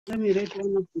Let me read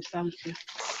one of the Psalms here.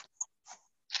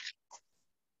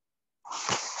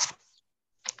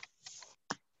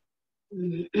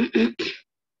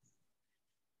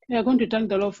 We are going to thank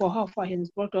the Lord for how far He has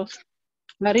brought us.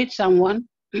 I read Psalm 1,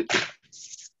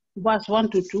 verse 1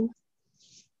 to 2.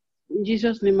 In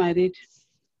Jesus' name I read.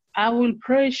 I will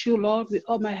praise you, Lord, with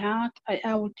all my heart.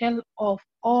 I will tell of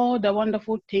all the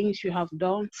wonderful things you have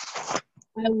done.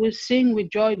 I will sing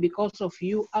with joy because of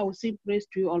you. I will sing praise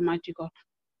to you, Almighty God.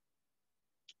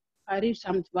 I read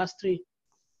Psalm verse 3.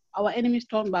 Our enemies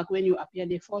turn back when you appear.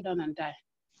 They fall down and die.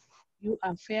 You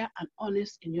are fair and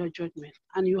honest in your judgment,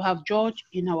 and you have judged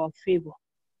in our favor.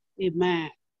 Amen.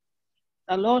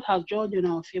 The Lord has judged in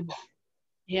our favor.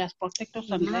 He has protected us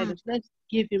and guided us. Let's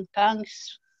give him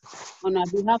thanks on our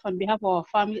behalf, on behalf of our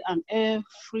family and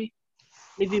every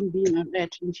living being on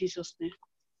earth, in Jesus' name.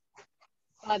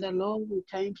 Father, Lord, we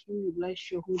thank you. We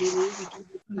bless your holy name. We give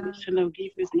you praise and we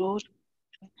give you glory.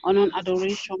 Honor and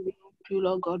adoration belong to you,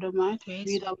 Lord God Almighty.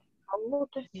 Be thou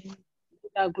exalted, be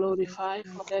thou glorified,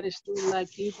 for there is none like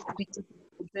thee,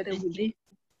 better with thee.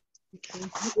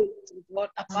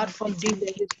 What apart from thee, there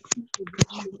is none to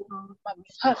bless you,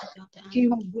 Lord.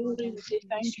 King of glory, we say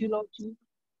thank you, Lord Jesus.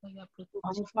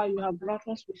 How far you have brought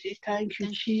us, we say thank you,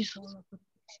 Jesus.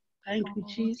 Thank you,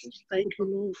 Jesus. Thank you,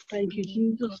 Lord. Thank you,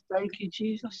 Jesus. Thank you,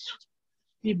 Jesus.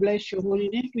 We bless your holy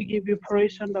name. We give you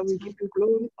praise and we give you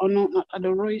glory. Honor and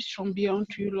adoration be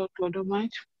unto you, Lord God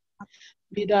Almighty.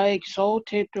 Be thou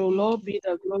exalted, O Lord. Be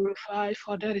thou glorified,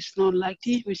 for there is none like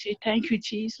thee. We say thank you,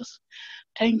 Jesus.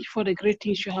 Thank you for the great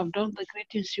things you have done, the great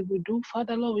things you will do.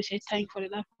 Father, Lord, we say thank you for the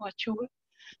life of our children,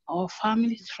 our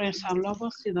families, friends, and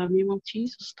lovers. In the name of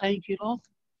Jesus, thank you, Lord.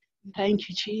 Thank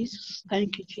you, Jesus.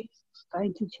 Thank you, Jesus.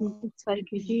 Thank you, Jesus.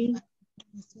 Thank you, Jesus.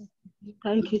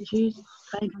 Thank you, Jesus.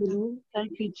 Thank you, Lord.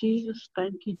 Thank you, Jesus.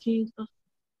 Thank you, Jesus.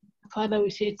 Father, we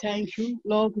say thank you.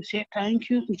 Lord, we say thank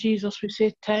you. Jesus, we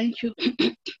say thank you.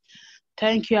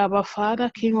 Thank you, Abba Father,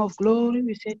 King of glory.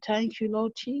 We say thank you,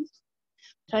 Lord Jesus.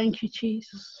 Thank you,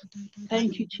 Jesus.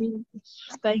 Thank you, Jesus.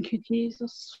 Thank you,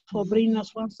 Jesus, for bringing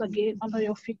us once again under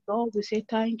your feet, Lord. We say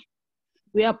thank you.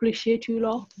 We appreciate you,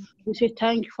 Lord. We say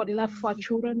thank you for the life of our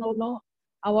children, oh Lord.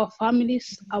 Our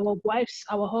families, our wives,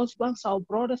 our husbands, our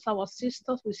brothers, our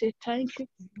sisters. We say thank you.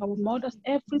 Our mothers,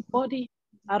 everybody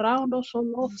around us, oh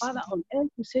Lord, Father, on earth.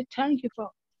 We say thank you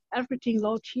for everything,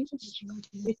 Lord Jesus.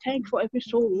 We thank you for every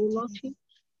soul, oh Lord Jesus.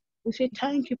 We say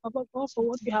thank you, Papa God, for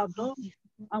what you have done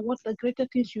and what the greater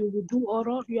things you will do or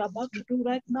what you are about to do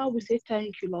right now. We say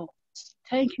thank you, Lord.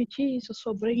 Thank you, Jesus,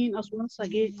 for bringing us once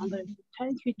again.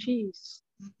 Thank you, Jesus.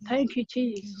 Thank you,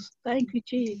 Jesus. Thank you,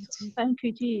 Jesus. Thank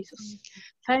you, Jesus.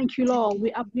 Thank you, Lord.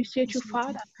 We appreciate you,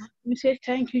 Father. We say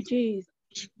thank you, Jesus.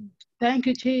 Thank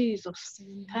you, Jesus.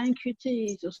 Thank you,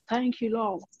 Jesus. Thank you,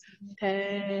 Lord.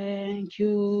 Thank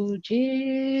you,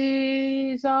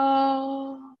 Jesus.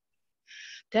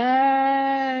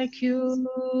 Thank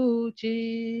you,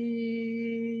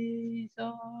 Jesus.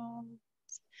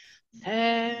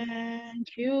 Thank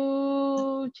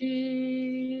you,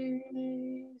 Jesus.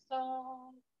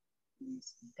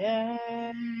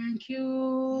 Thank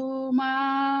you,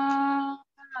 my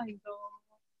Lord.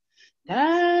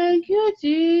 Thank you,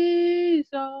 Jesus.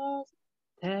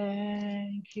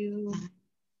 Thank you,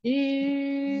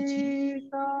 Jesus.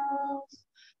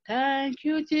 Thank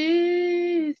you,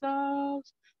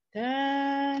 Jesus.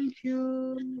 Thank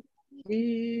you,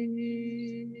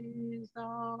 Jesus.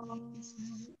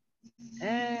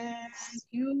 Thank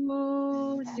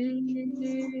you,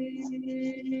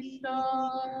 Jesus.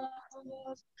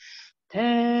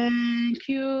 Thank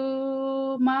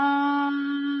you, my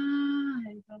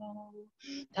Lord.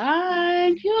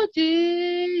 Thank you,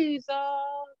 Jesus.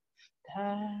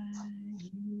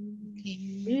 Thank you,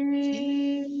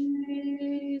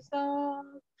 Jesus.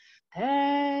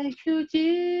 Thank you,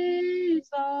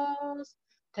 Jesus.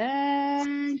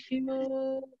 Thank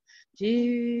you,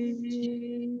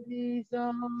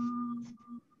 Jesus.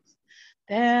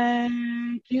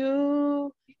 Thank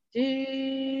you, Jesus.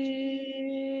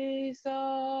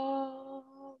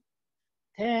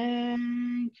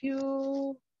 Thank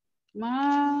you,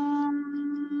 my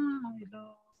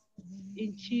Lord.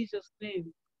 In Jesus'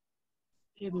 name,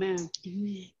 amen.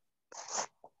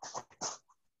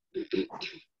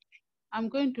 I'm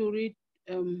going to read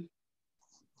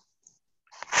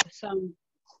Psalm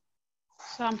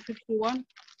 51.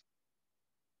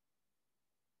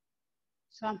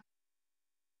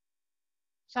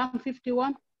 Psalm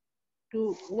 51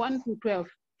 to 1 to 12,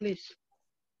 please.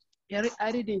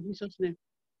 I read in Jesus' name.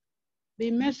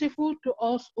 Be merciful to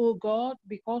us, O God,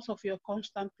 because of your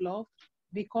constant love,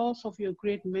 because of your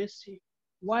great mercy.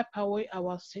 Wipe away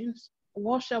our sins,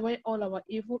 wash away all our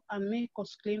evil, and make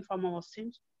us clean from our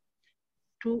sins.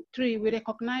 2, 3, we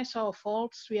recognize our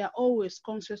faults. We are always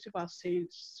conscious of our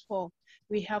sins. 4,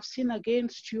 we have sinned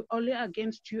against you, only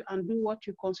against you, and do what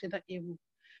you consider evil.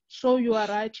 So you are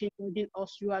right in judging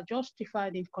us. You are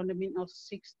justified in condemning us.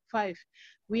 6, 5,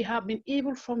 we have been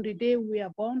evil from the day we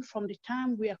are born. From the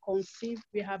time we are conceived,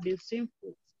 we have been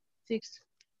sinful. 6,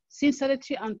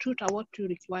 sincerity and truth are what you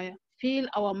require. Fill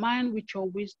our mind with your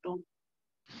wisdom.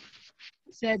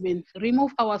 7,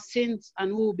 remove our sins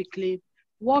and we will be clean.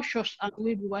 Wash us and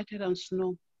we will be whiter than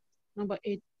snow. Number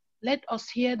 8, let us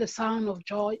hear the sound of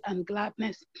joy and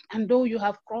gladness. And though you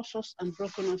have crossed us and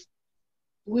broken us,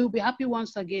 we will be happy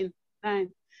once again. 9,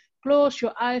 close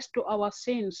your eyes to our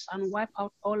sins and wipe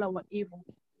out all our evil.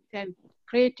 10,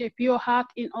 create a pure heart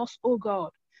in us, O God,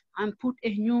 and put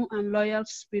a new and loyal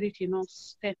spirit in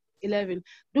us. 10, 11,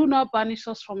 do not banish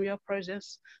us from your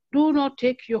presence. Do not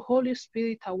take your Holy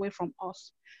Spirit away from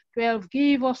us. 12,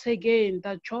 give us again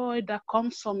the joy that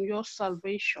comes from your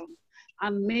salvation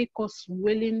and make us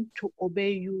willing to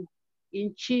obey you.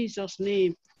 In Jesus'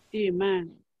 name,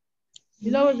 amen.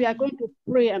 Beloved, we are going to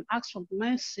pray and ask for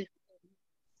mercy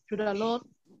to the Lord.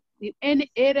 In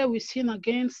any area we sin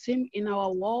against him, in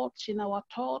our words, in our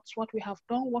thoughts, what we have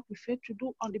done, what we failed to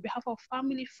do on the behalf of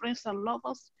family, friends, and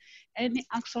lovers, any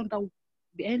action that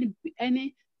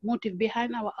any motive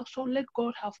behind our action, let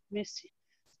God have mercy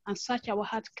and search our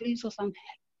heart, cleanse us, and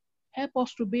help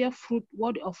us to bear fruit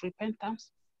worthy of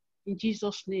repentance. In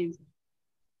Jesus' name,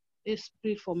 let's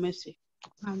pray for mercy.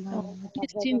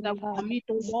 This sin that we commit,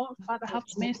 oh Lord, Father, have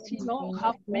mercy, Lord,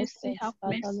 have mercy, have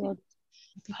mercy.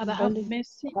 Father, have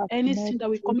mercy. Any sin that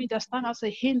we commit that stands as a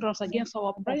hindrance against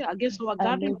our prayer, against our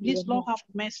gathering, please, Lord, have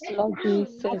mercy.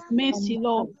 Have mercy,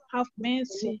 Lord. Have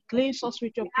mercy. Cleanse us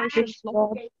with your precious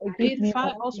blood.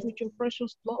 Purify us with your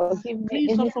precious blood.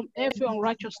 Cleanse us from every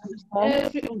unrighteousness,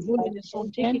 every unholiness. So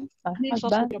take it. Cleanse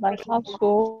us with your precious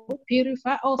blood.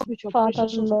 Purify us with your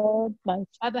precious blood.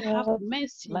 Father, have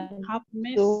mercy. Have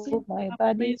mercy.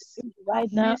 Have mercy. Right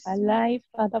now, alive,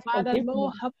 Father, Father, forgive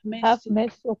Lord, me. have mercy. Have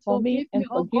mercy upon me and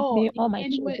oh forgive God, me all in my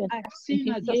any way children. I have sinned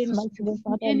In Jesus' against mighty you. name, In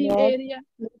Father, any Lord, area,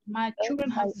 my children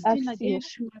have I sinned ask you,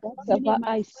 against you, my family, whatever my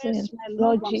I friends, sin, my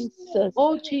Lord loved ones. Jesus,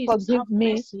 Oh Jesus, have forgive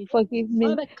me, mercy. forgive me.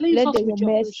 Father, cleanse Let us your with your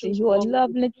mercy, precious your blood.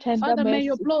 lovely, tender Father, may mercy,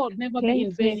 your blood never be cleanse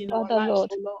in vain me, in our Father, lives,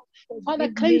 Lord. oh Lord. Father,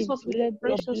 Forgive cleanse me. us with your Let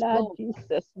your precious blood, blood.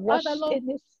 Jesus, wash Father, Lord,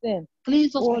 any sin.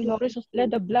 cleanse us Oh with your Lord, precious let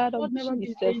blood. the blood of God never be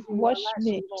in Jesus vain in our wash lives,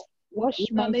 me, oh Lord. wash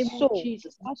In the my name of soul,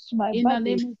 Jesus. wash my In the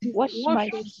body, name of Jesus. wash my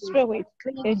Wash us, oh spirit.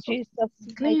 Cleanse In us. Jesus'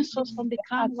 Cleanse mighty us from the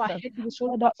crown of our action. head to the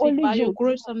sole of Father, our feet only by your you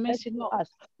grace have and mercy mercy, Lord. us.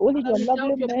 Only Father, your without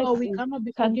lovely your blood, we mercy cannot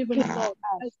be can forgiven, cleanse Lord.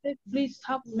 us. I say, please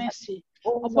have mercy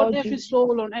Oh upon Lord every Jesus,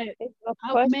 soul on earth. in your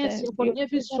Have mercy presence, upon your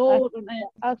every children are soul on earth.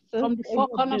 asking From the for four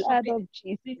your corners of blood the of earth,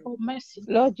 Jesus. speak of mercy.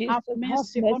 Lord Jesus, Have have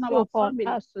mercy upon mercy our upon family,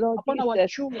 us, Lord upon our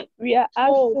Jesus. children. We are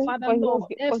Oh, asking Father, for your Lord,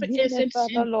 every forgiveness, innocent Father,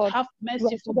 sin, Lord. have mercy,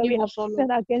 Father, we forgive have us, oh Lord.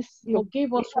 sinned against you.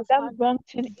 Forgive We us, have oh done Father. wrong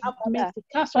thing in Have other. mercy.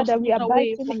 Cast us Father, we not are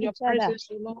away biting from your each other, presence,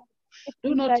 O Lord. Do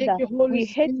each not take other. your Holy We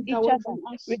hate Spirit each away other. from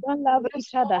We us. don't love each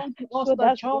Restore other. unto us So the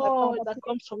that's why, joy Father, that please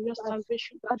comes from your forgive us.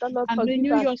 salvation Father, Lord, and forgive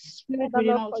renew us. your spirit Father,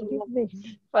 within Lord, us, O forgive Lord. me.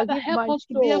 Father, Forgive help my us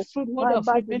to bear soul, fruit word my of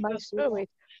body, my repentance, O Lord. spirit.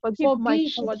 Forgive my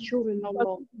Forgive our children. children, O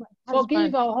Lord. Forgive my Forgive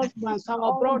husband. our Forgive husbands, our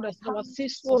all brothers, my our household,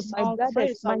 sisters, my our brothers,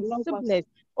 friends, our my lovers. siblings.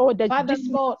 Oh, the Father,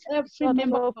 dismissed. Lord, every Father,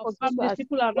 member Lord, of our forgive family, the us.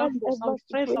 people around us, our Whatever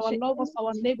friends, our situation, lovers,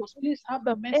 our neighbors, please have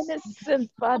from mercy.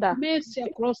 innocent, Have Father. mercy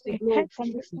across the globe.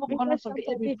 From the four corners of the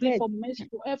earth, we plead for mercy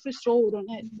for every soul on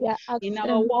earth. We are In asking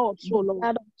our words, the oh Lord.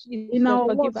 blood of Jesus, In our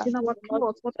forgive words, us, in our Lord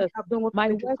thoughts, what we Jesus. have done, what we My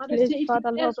failed to. Father, workplace, say if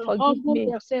Father, Lord, person forgive humble me.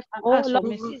 themselves and Oh, ask for Lord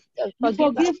mercy, Jesus, you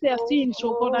forgive us. forgive their sins,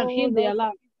 oh God, and Oh, heal their Lord,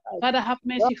 land. forgive us. Father, have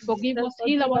mercy, Lord forgive Jesus, us,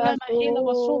 heal forgive our us. land, and heal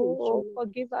our souls, oh Oh, Lord.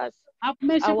 forgive us. Have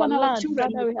mercy Our upon our land,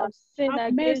 children, Father, oh we God. have sinned Have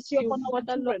against mercy you. upon our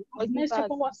Father, Lord, children. Have forgive mercy us.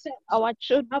 upon ourselves. Our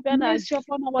Have children are mercy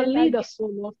upon our sinned leaders, against oh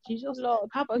Lord you, Jesus. Lord,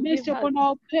 Have forgive mercy us. upon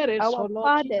our parents, Our oh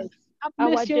Lord Jesus. fathers, Have our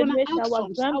mercy on our generation, our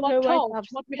actions, our grandparents thoughts, have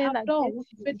what we sinned have done, what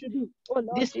against we you. failed to do. Oh,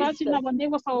 Lord Dispatching Jesus, our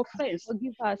neighbors, our friends.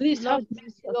 forgive us, Please have Lord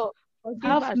mercy, Jesus. Lord. Forgive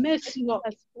Have us, mercy, Lord.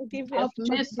 forgive us, Have forgive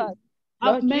mercy. us.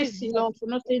 Have Lord mercy, Jesus, Lord, for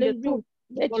not saying the only truth,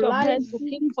 you. Let for your lying, for mercy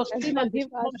killing, for and stealing, and forgive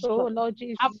us, oh destruction. Lord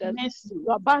Have Jesus. mercy.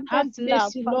 Your Have abundant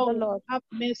love, mercy, Father Lord. Lord. Have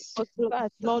mercy, Forgive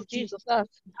us, Lord Jesus. Jesus.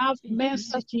 Have In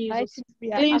mercy, Jesus' Jesus. mighty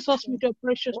we are Cleanse us asking. with your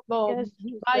precious Oh, blood. yes,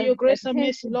 By Jesus, your the grace and things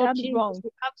mercy, we Lord done Jesus, wrong. we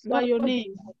ask by Lord, your forgive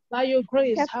name. us. By your We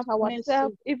grace, kept have mercy.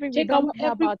 ourselves, even we Take away don't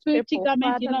care every about filthy people.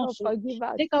 garment in Father, Lord, us, oh. forgive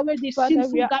us. Take away the Father,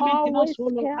 we sinful are garment in us, always oh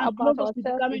Lord, care and about clothe us with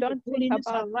the ourselves. We garment of don't think holiness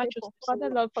about and people. righteousness, oh Father,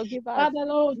 Lord. Lord, forgive us. Father,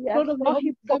 Lord, We are clothe us with so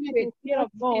the garment of hypocrite. fear Lord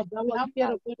of God, Jesus, that we have forgive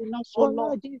fear us. of God in us, oh Only Lord,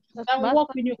 Lord Jesus, that Master,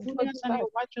 walk in your goodness forgive and us. your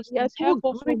We are righteousness. too Help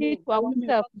us, O greedy Lord, to that we may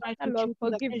ourselves. run right Father, with Lord, you to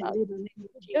the forgive end us. in the name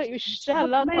of You Jesus. shed a Have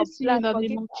lot of mercy in blood. the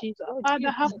name Forgive of us, Jesus. Lord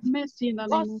Father, have Jesus. mercy in the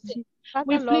name of Gossip. Jesus.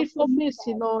 We Father, Lord, plead for forgive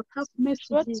mercy, us. Lord. Have mercy,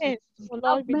 Throw Jesus. things, oh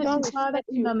Have Lord, we don't mercy, Father, respect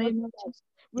in you. the name Forgive of us. Jesus.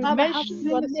 We Father, have mention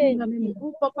your mercy in name. the name of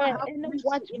We Jesus. Papa, pray have any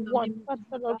what mercy you in the want. name of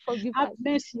Father, Jesus. Lord, forgive Have us.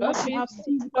 mercy. Lord What we have Jesus,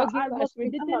 seen with our forgive eyes, us. what We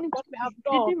we heard, didn't what we have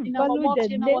we done didn't in our value words, the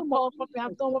in our name of thoughts, what we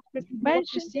have Jesus. done, what we do, what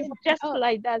we see, Mention what we just heard.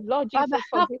 like that. Lord Father, Jesus,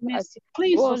 have forgive us. mercy.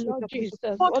 Cleanse Oh us with Lord your precious.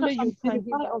 Jesus, Wash only us you and can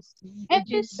give purify us. us. In Any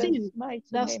Jesus' sin mighty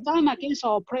that name. stand against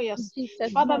our In prayers,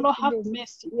 Jesus' Father, mighty Lord, have name.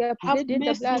 mercy. We are Have pleading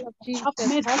the blood mercy. of Have Jesus.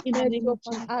 mercy Have in the mercy name of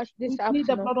upon Jesus. us this We plead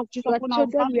the afternoon. blood of Jesus Your upon our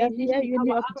children, we family, are here me, in our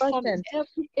your household, presence.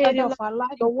 every area Father, of Lord, our life.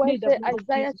 We your word plead the says blood of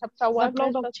Isaiah Jesus. chapter The 1 blood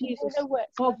verse of 14. Jesus. Anywhere,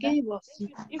 Father, Forgive us.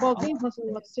 if our Forgive us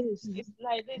our sins. it's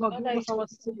like this, Father, Forgive you us our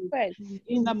should sins. confess.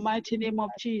 In the mighty name of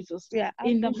Jesus. We are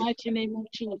In the asking mighty the name of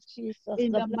blood of Jesus. Jesus,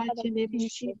 In the the blood of mighty name of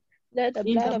Jesus. Jesus. Let the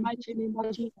In blood the of mighty name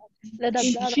of Jesus, Jesus. let the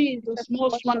In blood of Jesus' Jesus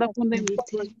most wash us. wonderful name we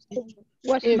pray.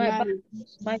 Wash my body, Amen. wash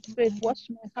my spirit, wash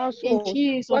my In household, wash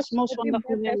Jesus' most every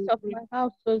wonderful name members we of pray. my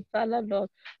household, Father Lord.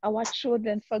 Our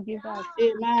children, forgive us.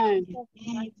 Amen.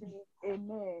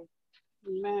 Amen.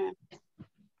 Amen.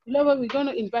 Beloved, we're going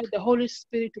to invite the Holy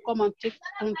Spirit to come and take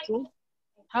control,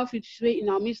 have its way in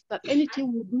our midst, that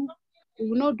anything we do, we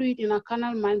will not do it in a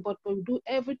carnal mind, but we'll do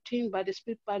everything by the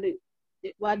Spirit, by the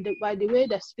way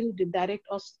the Spirit will direct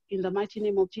us in the mighty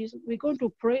name of Jesus. We're going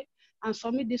to pray and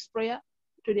submit this prayer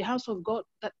to the hands of God,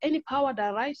 that any power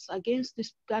that rises against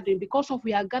this gathering, because of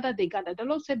we are gathered, they gather. The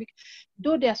Lord said,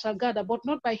 though they shall gather, but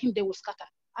not by him, they will scatter.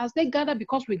 As they gather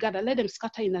because we gather, let them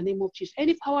scatter in the name of Jesus.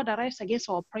 Any power that rises against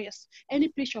our prayers, any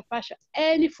priest of passion,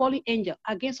 any falling angel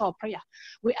against our prayer,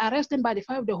 we arrest them by the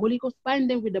fire of the Holy Ghost, bind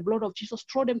them with the blood of Jesus,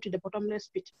 throw them to the bottomless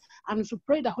pit. And to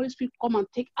pray the Holy Spirit come and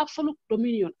take absolute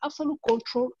dominion, absolute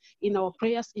control in our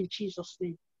prayers in Jesus'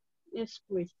 name. Let's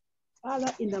pray.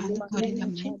 Father, in the mighty name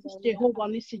of Jesus, Jehovah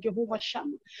Nissi, Jehovah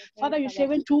Shammah. Father, you say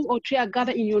when 2 or 3 are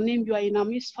gathered in your name, you are in our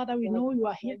midst. Father, we know you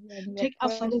are here. Take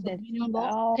absolute dominion,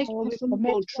 Lord. Take We absolute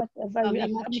commit control whatever in the we are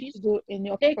name of coming to Jesus. do in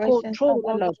your Take presence, control,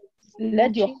 Father Lord. Lord. In the name of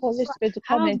Let your Jesus. Holy Spirit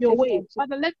come Have and your take way. control.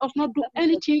 Father, let us not do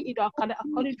anything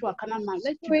according to our carnal mind.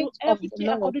 Let you do Spirit of the everything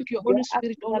Lord, according to your we Holy are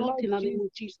Spirit, asking oh the Lord, Lord in the name Jesus,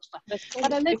 of Jesus. the Holy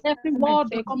Father, let Spirit every come and word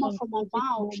that take come out from our control this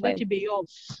mouth, let moment. it be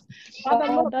yours. Father,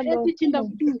 Lord, Father, Lord, everything come that we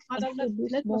and do, take Father, control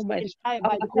this let us be moment. inspired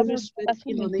Our by the Holy Heavenly Spirit Father,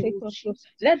 in come the and name take of control. Jesus.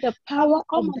 Let the Father, power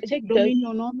come of and take the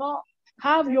dominion, oh Lord.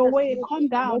 Have let your the way. Spirit Come of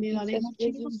the down Lord in the name Jesus of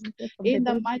raise Jesus. him from the In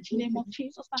the dead to mighty give name of him.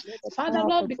 Jesus. Let the Father, power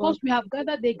Lord, of God because we have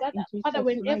gathered, they gather. in Father,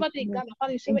 Jesus' mighty whenever they name. gather,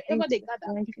 Father, you say, In wherever they Jesus'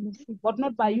 gather, mighty name. In but Jesus'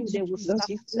 not by you, mighty they name. will Lord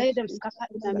scatter. Let Jesus, them we scatter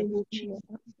in the Father, name of we Jesus.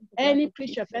 are asking the blood Any of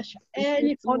preacher, Jesus. We say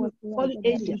any two or three are fallen gathered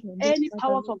angel, in your name, any Father,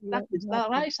 powers Lord, of we are darkness in your that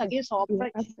rise presence. against our We are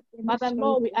prayer, asking any Father, spirit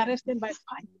Lord, we of arrest them by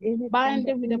fire. anything Bind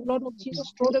that them with the blood of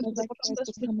Jesus, throw them to the whoever tries bottomless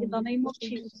to pit come in and the name of disturb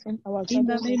Jesus. in our In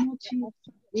the gathering, name of we are Jesus.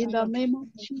 asking the In blood the of name of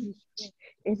Jesus. Jesus.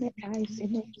 Any eyes,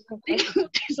 any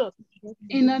Jesus.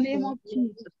 In the name of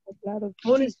Jesus. the blood of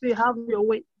Holy Jesus, Spirit, have your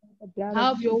way. the blood of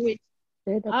Have your Jesus. way.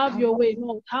 Let the Have your power way,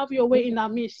 Lord. Have your way in our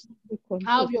midst. be control.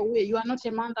 Have your way. You are not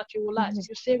a man that you will lie.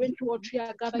 You say when 2 or 3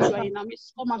 are gathered, you are in our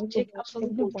midst. Come and take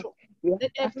absolute control.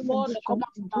 Let every word that come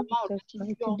out from our mouth, let it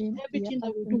be yours. Everything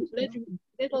that we do,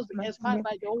 let us be inspired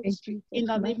by the Holy Spirit. In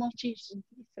the name of Jesus.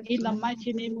 In the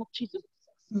mighty name of Jesus.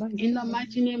 In the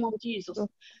mighty name of Jesus.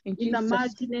 In the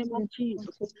mighty name of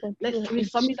Jesus. Let's we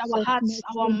submit our hearts,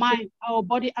 our mind, our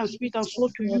body, and spirit and soul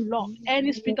to you, Lord.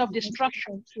 Any spirit of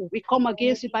destruction, we come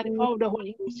against it by the power of the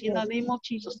Holy Ghost. In the name of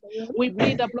Jesus. We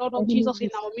plead the blood of Jesus in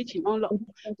our meeting, oh Lord.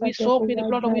 We soak with the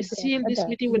blood of, we seal this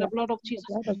meeting with the blood of Jesus.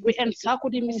 We encircle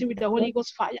the meeting with the Holy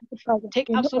Ghost fire. Take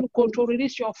absolute control,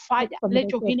 release your fire.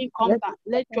 Let your healing come down.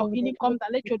 Let your healing come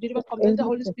down. Let your deliverance come. Let the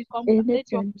Holy Spirit come down.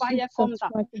 Let your fire come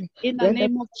down. In the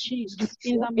name of Jesus.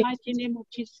 In the mighty name of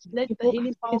Jesus. Let the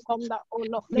healing power come down. Oh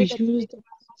Lord. Let there be deliverance.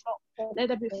 Let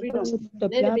there be freedom.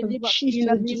 Let there be deliverance. In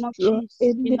the name of Jesus.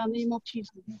 In the name of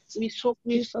Jesus. We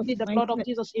plead the blood of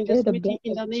Jesus in this meeting.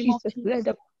 In the name of Jesus.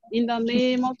 In the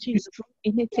name of Jesus.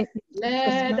 Let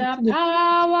the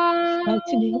power of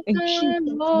the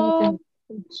Lord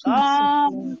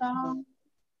come down.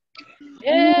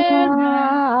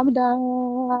 Amen.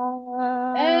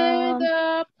 Let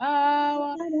the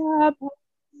power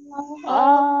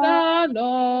of the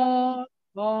Lord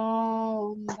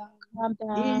come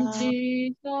down. In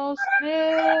Jesus'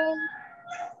 name,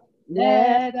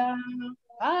 let the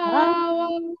power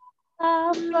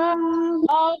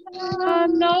of the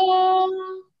Lord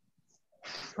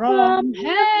from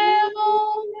heaven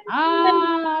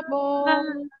above.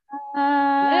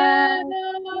 Let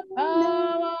the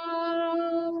power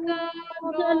of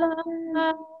the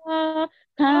Lord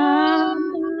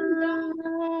come down.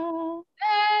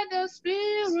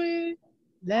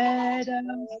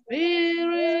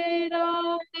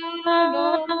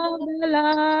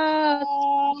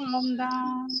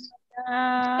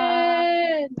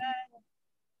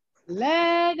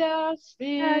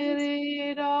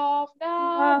 Spirit of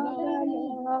the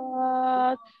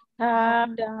Lord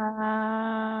come in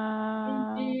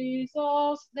down.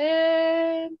 Jesus'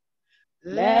 name.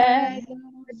 Let Let the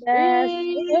the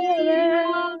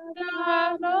Spirit of the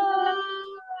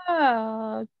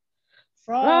Lord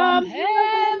from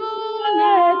heaven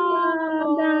come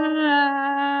above.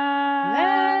 down.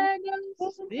 Let the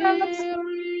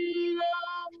Spirit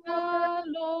of the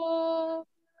Lord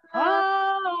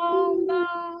come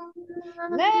down.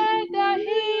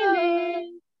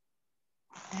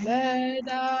 Let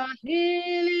the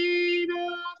healing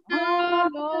of the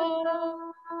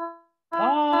Lord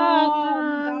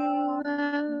come down.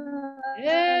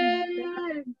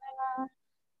 Amen.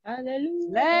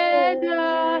 Hallelujah. Let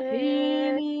the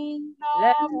healing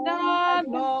of the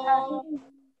Lord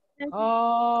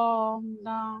come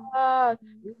down.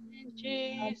 In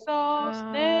Jesus'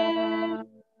 name,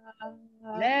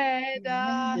 let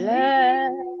the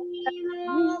healing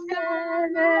of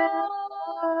the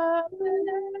Lord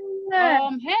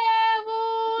from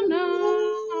heaven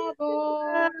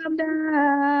above.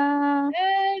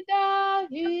 Let the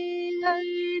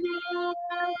healing of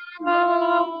the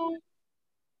Lord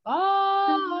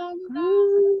come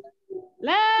down.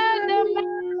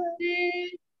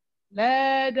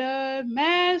 Let the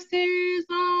mercies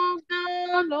of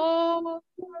the Lord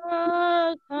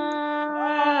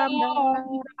come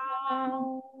down.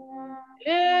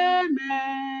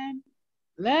 Amen.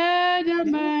 Let the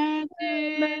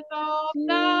mercies of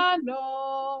the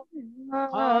Lord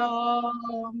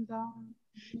come down.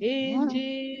 In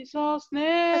Jesus'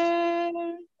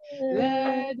 name,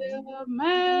 let the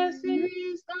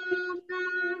mercies of the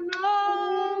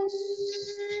Lord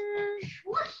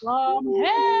from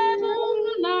heaven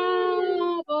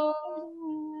above.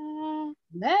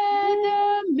 Let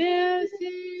the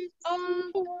mercies of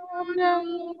the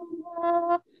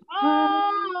Lord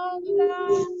come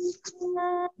down.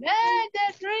 Let the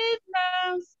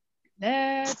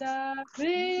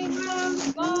deliverance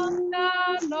of the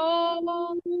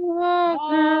Lord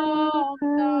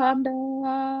come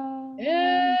down.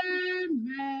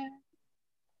 Amen.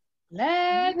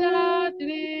 Let the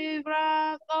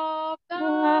deliverance of the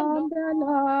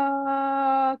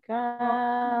Lord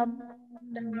come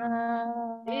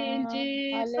down. In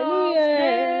Jesus'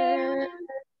 name,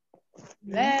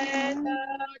 let the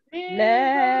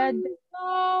deliverance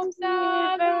of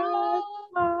the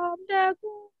Lord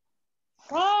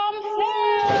from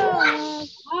heaven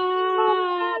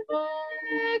above.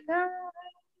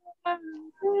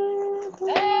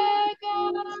 Let the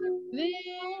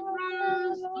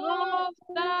deliverance of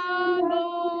the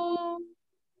Lord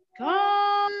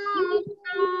come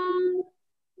down.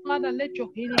 Father, let your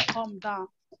healing come down.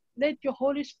 Let your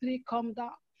Holy Spirit come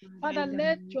down. Father,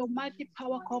 let your mighty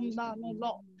power come down, oh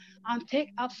Lord, and take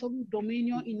absolute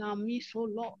dominion in our midst, oh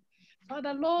Lord.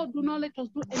 Father, Lord, do not let us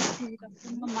do anything with our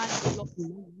human mind, oh Lord.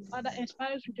 Father,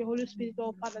 inspire us with your Holy Spirit,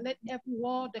 oh Father. Let every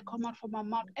word that come out from our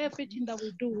mouth, everything that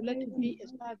we do, let it be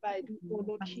inspired by you, oh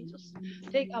Lord Jesus.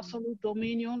 Take absolute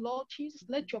dominion, Lord Jesus.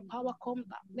 Let your power come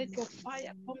down. Let your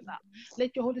fire come down.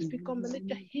 Let your Holy Spirit come down. Let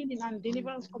your healing and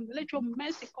deliverance come down. Let your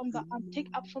mercy come down and take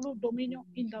absolute dominion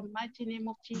in the mighty name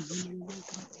of Jesus.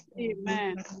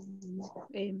 Amen.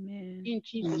 Amen. In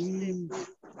Jesus' name.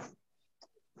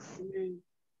 Amen.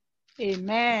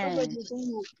 Amen. We're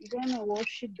gonna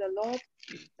worship the Lord,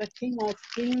 the King of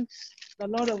Kings, the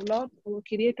Lord of Lords, our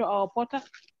Creator, our Potter.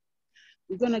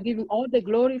 We're gonna give Him all the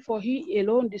glory, for He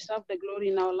alone deserves the glory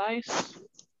in our lives.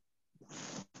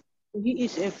 He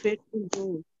is a faithful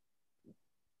God.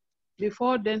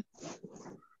 Before then,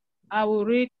 I will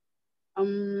read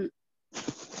Psalm.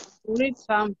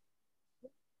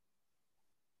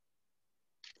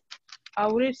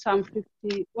 I'll read Psalm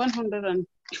 50,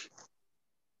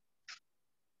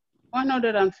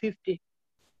 150.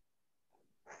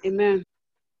 Amen.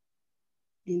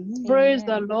 Amen. Praise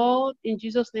the Lord. In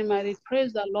Jesus' name I read.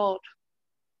 Praise the Lord.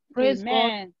 Praise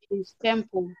God in His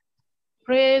temple.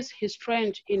 Praise His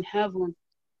strength in heaven.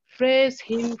 Praise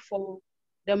Him for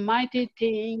the mighty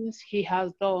things He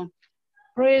has done.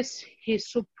 Praise His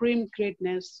supreme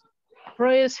greatness.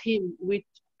 Praise Him with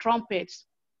trumpets.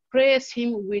 Praise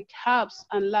Him with harps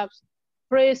and laps.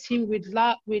 Praise Him with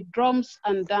drums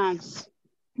and dance.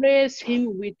 Praise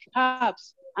Him with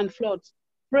harps and flutes.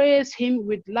 Praise Him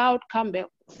with loud cymbals.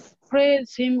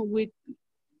 Praise Him with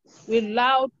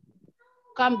loud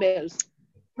cymbals.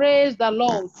 Praise the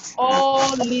Lord,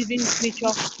 all living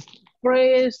creatures.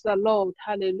 Praise the Lord.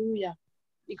 Hallelujah.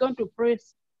 We're going to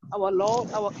praise our Lord,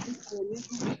 our King, our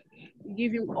Maker. We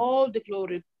give Him all the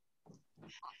glory.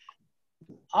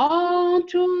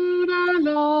 Unto the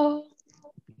Lord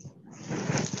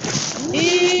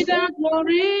Be the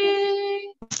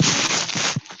glory,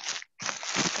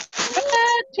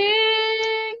 great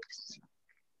things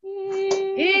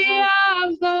He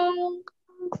has done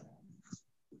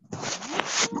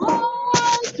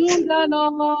unto the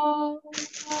Lord.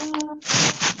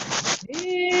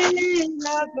 Be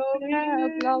the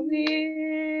glory,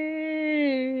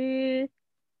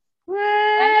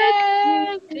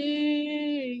 great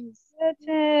things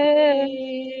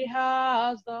He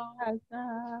has done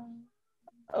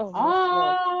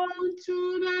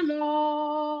unto the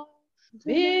Lord.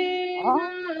 Be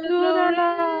the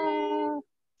glory,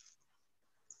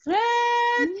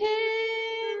 great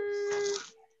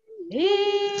things He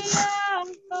has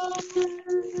done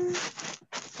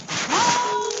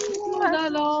unto the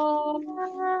Lord.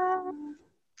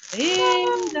 Be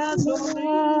the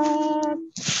glory,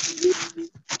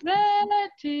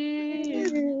 great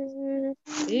things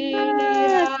He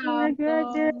has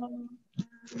done.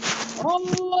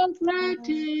 Oh, great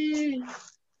things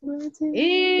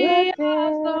He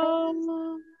has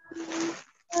done.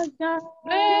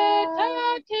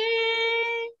 Greater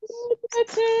things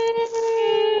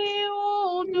He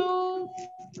will do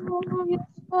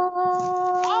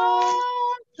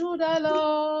unto the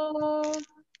Lord.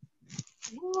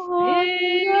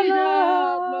 Be the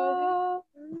glory,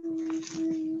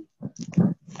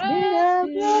 great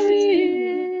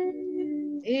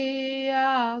things He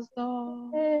has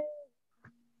done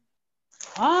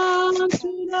unto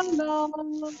the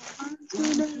Lord. Unto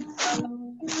the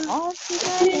Lord.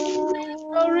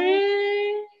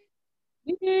 Glory,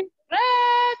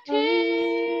 great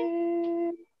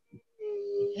things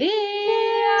He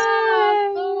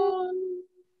has done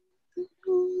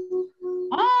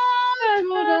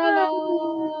unto the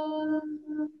Lord.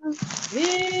 Be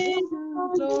the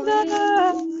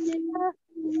glory,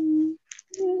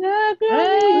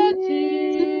 great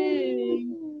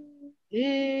things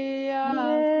He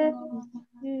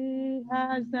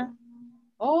has done.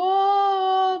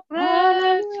 Oh,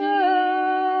 great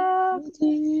things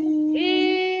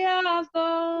He has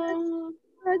done.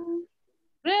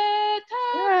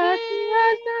 Greater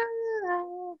things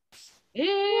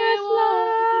He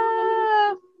will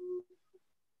do.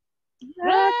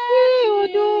 Great things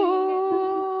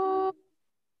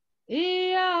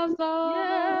He has done.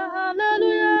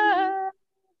 Hallelujah.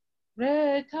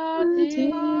 Greater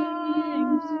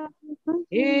things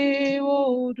He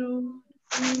will do.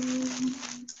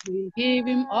 We give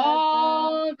Him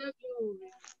all the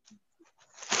glory.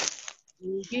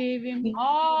 We give Him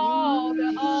all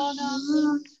the honor.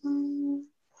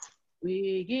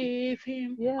 We give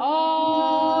Him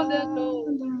all the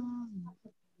glory.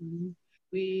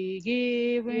 We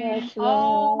give Him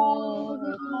all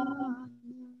the honor.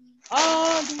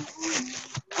 All the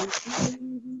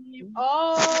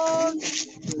honor.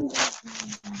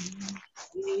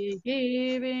 We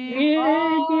give Him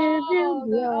all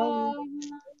the honor.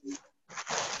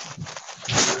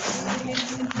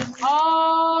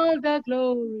 All the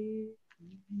glory.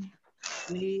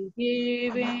 We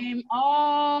give Him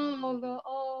all the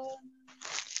honor.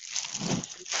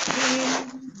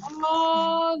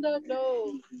 All the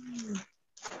glory.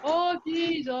 Oh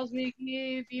Jesus, we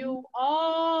give you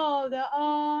all the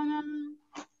honor.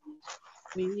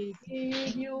 We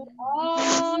give you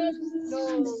all the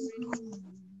glory.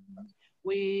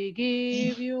 We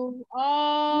give you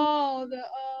all the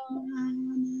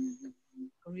honor.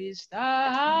 Christ,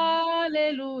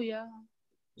 hallelujah.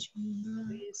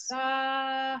 Christ,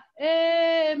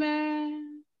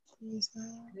 amen.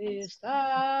 Christ,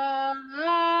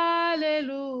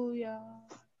 hallelujah.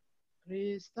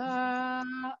 Christ,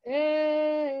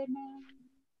 amen.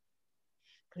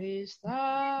 Christ,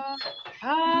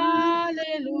 hallelujah.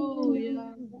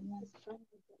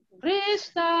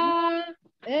 Christ,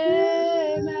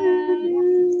 amen.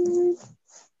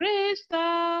 Christ,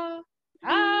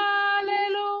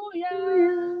 hallelujah.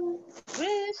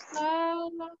 Christ,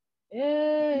 amen.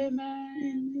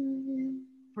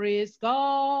 Praise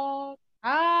God,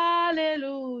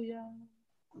 hallelujah.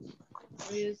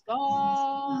 Praise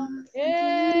God,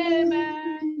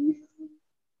 amen.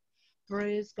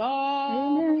 Praise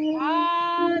God,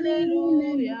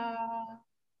 hallelujah.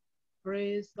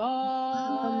 Praise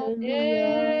God,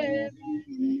 amen.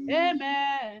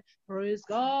 Amen. Praise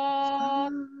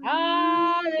God,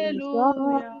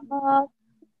 hallelujah.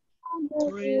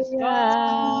 Praise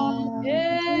God,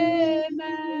 amen.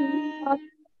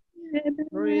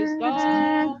 Praise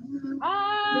God,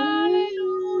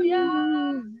 hallelujah.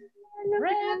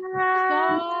 Praise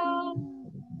God,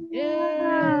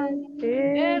 amen.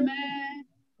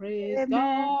 Praise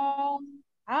God,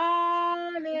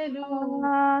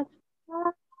 hallelujah.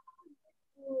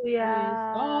 Praise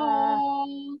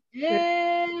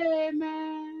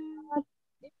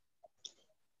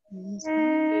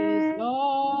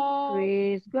God.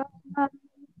 Praise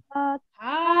God.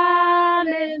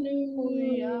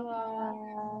 Hallelujah.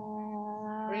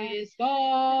 Praise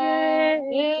God.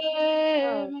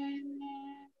 Amen.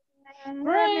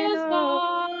 Praise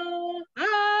God.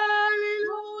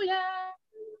 Hallelujah.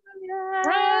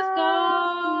 Praise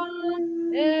God.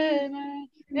 Amen.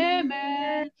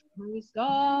 Amen. Praise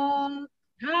God.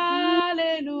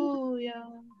 Hallelujah.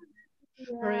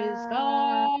 Praise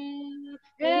God.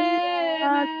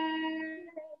 Amen.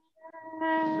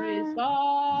 Praise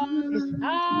God.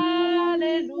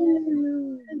 Hallelujah.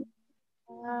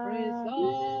 Praise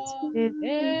God.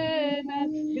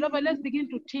 Amen. Beloved, let's begin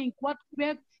to think where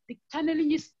the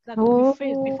challenges that we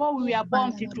face before we were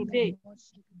born till today.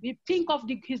 We think of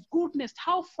His goodness,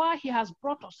 how far He has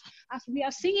brought us. As we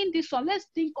are singing this song, let's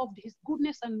think of His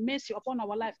goodness and mercy upon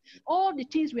our life. All the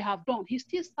things we have done, He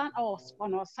still stands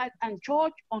on our side and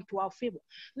judge unto our favor.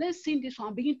 Let's sing this song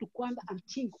and begin to wonder and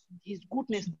think of His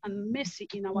goodness and mercy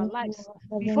in our lives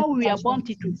before we were born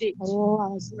till today.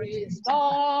 Praise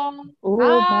God.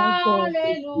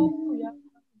 Hallelujah.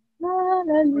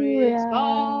 Praise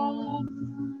God.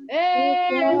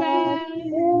 Amen.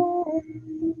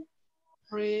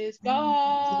 Praise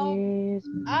God.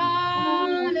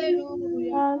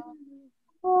 Hallelujah.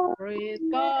 Praise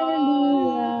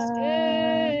God.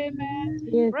 Amen.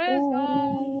 Praise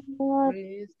God.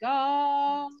 Praise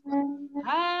God.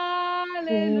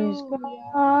 Hallelujah.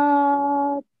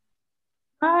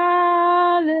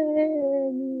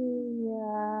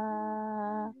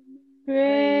 Hallelujah.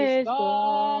 Praise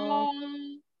God.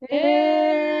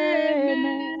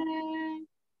 Amen.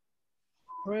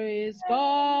 Praise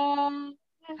God.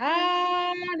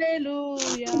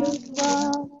 Hallelujah.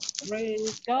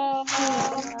 Praise God.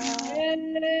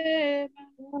 Amen.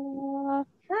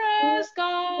 Praise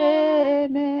God.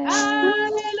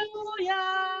 Hallelujah.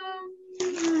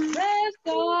 Praise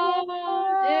God.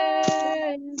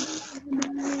 Amen.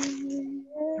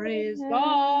 Praise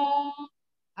God.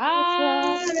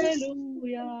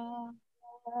 Hallelujah.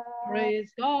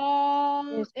 Praise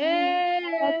God.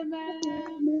 Amen.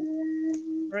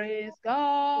 Praise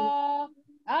God.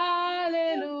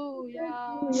 Hallelujah.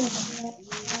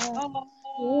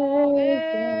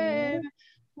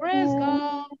 Praise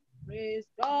God. Praise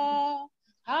God.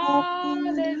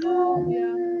 Hallelujah.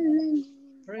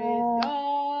 Praise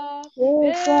God.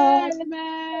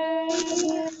 Amen.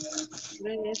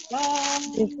 Praise God.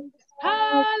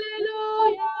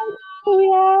 Hallelujah.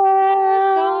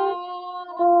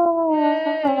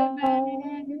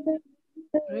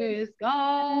 Praise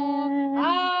God.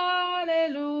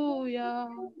 Hallelujah.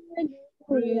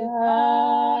 Praise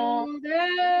God.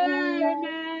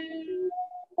 Amen.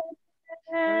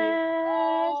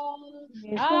 Praise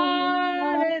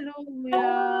God.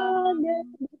 Hallelujah.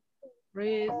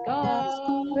 Praise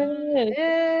God.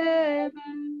 Amen.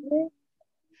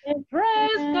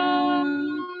 Praise God.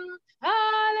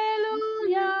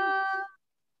 Hallelujah.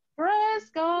 Praise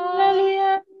God.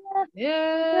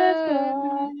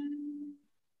 Amen.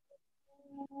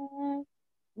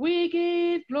 We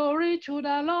give glory to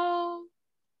the Lord.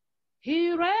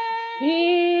 He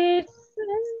reigns.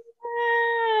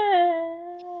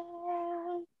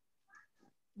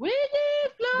 We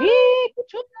give glory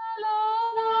to the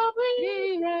Lord.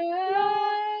 He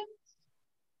reigns.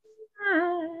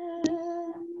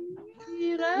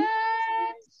 He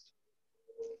reigns.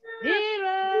 He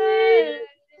reigns.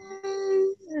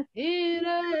 He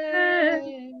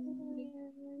reigns.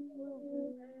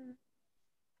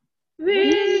 We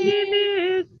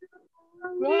give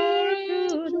glory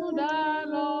to the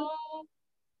Lord.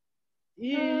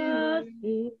 He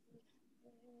reigns.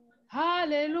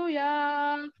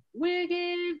 Hallelujah. We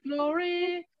give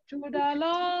glory to the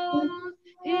Lord.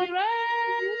 He reigns.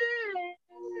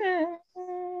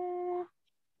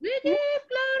 We give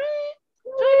glory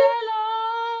to the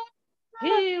Lord.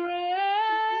 He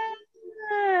reigns.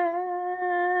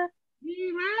 He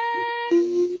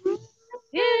reigns.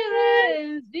 He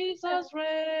reigns. Jesus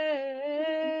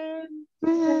reigns.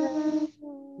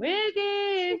 We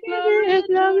give glory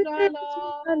to the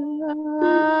Lord.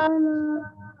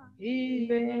 He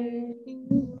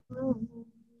reigns.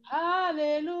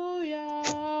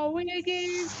 Hallelujah. We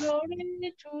give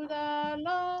glory to the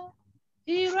Lord.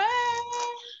 He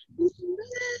reigns.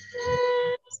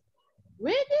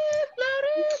 We give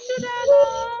glory to the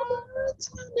Lord.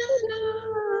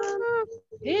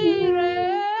 He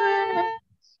reigns.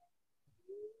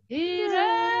 He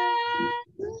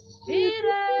reigns. He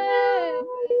reigns.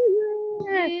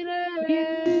 He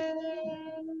reigns.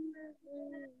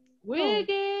 We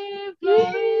give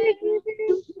glory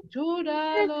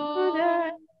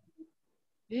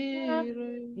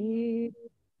He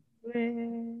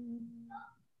reigns.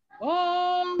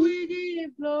 Oh, we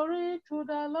give glory to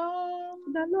the Lord.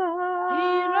 The Lord.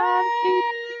 He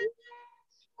reigns.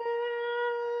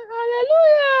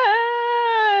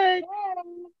 Hallelujah.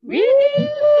 We give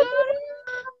glory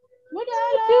to the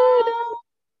Lord.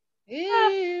 He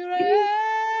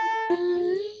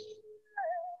reigns.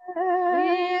 He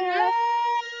reigns.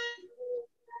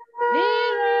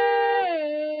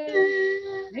 He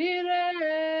reigns.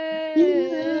 He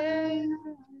reigns.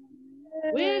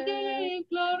 We give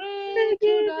glory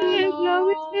to the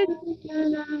Lord.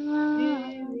 He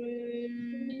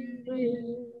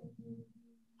reigns.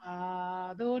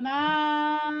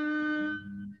 Adonai.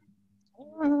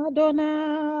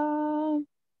 Adonai.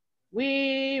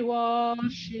 We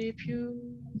worship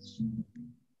you.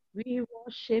 We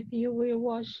worship you, we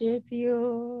worship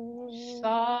you.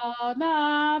 Son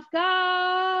of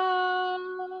God.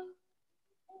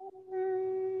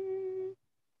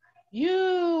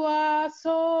 You are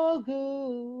so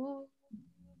good.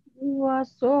 You are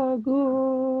so good.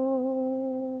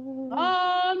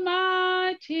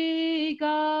 Almighty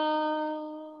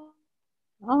God.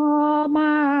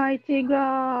 Almighty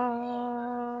God.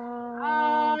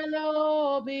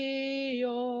 Hallowed be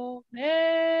your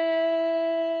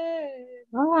name.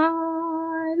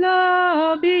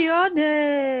 Hallowed be your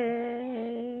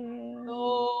name.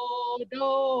 No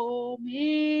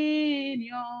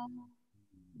dominion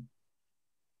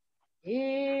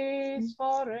is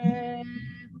forever.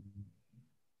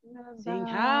 Sing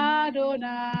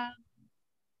Adonai.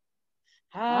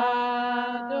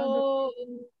 Adonai.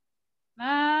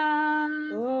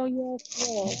 Oh, yes,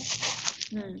 Lord.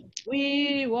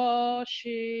 We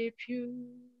worship you.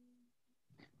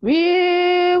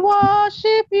 We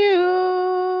worship you.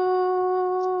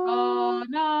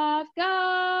 Son of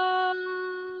God.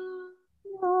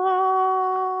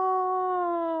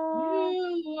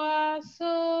 You are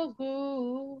so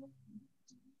good.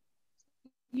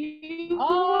 You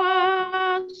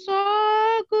are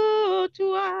so good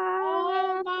to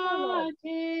us.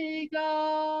 Almighty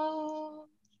God.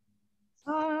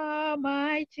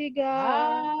 Almighty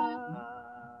God.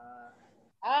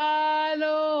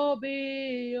 Hallowed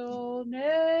be your name.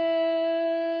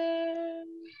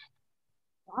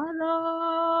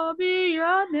 Hallowed be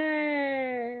your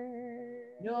name.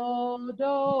 Your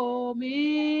dominion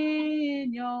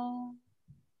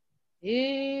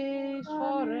is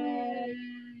forever.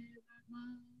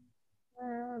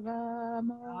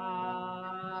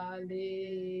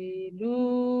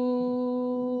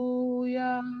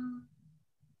 Hallelujah.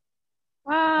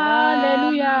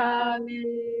 Hallelujah.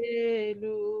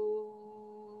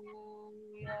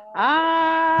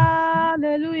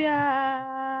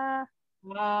 Hallelujah.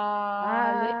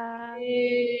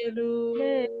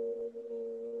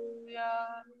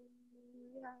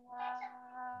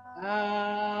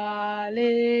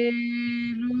 Hallelujah.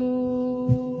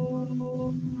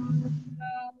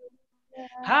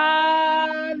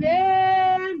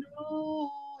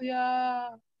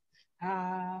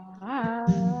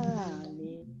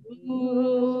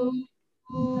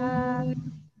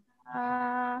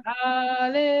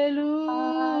 Hallelujah.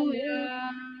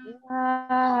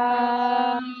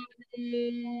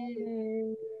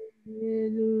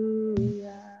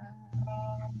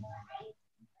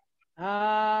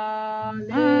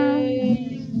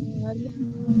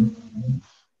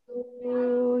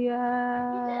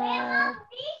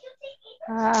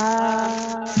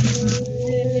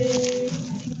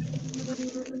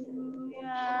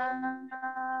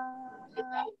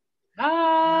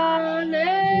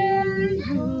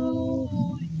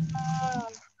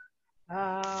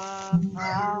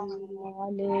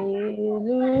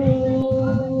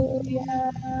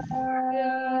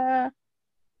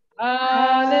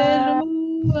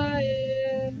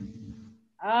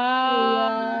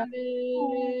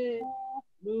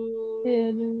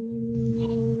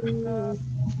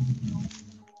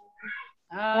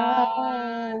 Hallelujah.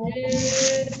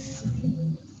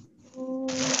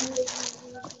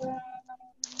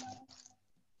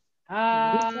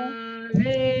 Hallelujah.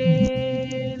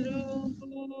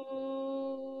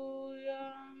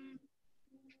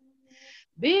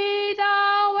 Be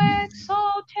thou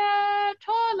exalted,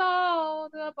 O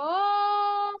Lord,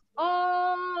 above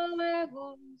all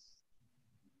heavens.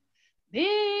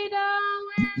 Be thou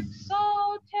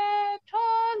exalted,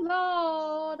 O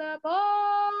Lord,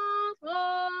 above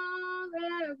all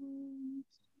heavens.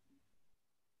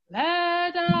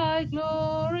 Let thy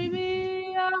glory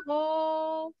be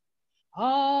above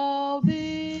all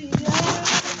the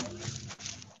earth.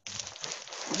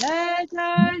 Let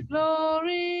thy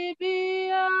glory be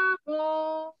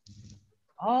above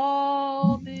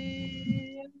all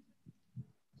the earth.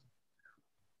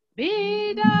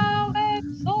 Be thou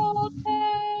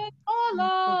exalted, O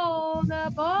Lord,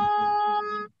 above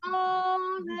all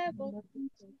heaven.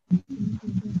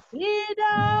 Be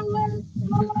thou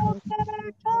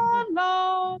exalted, O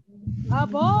Lord,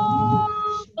 above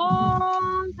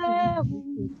all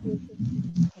heaven.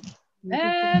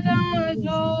 Let thy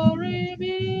glory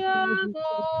be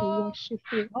above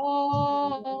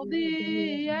all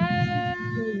the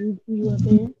earth.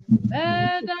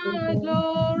 Let thy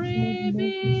glory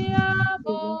be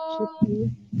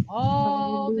above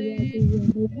all the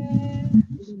earth.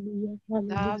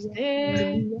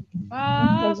 The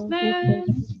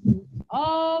steadfastness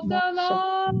of the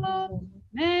Lord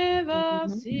never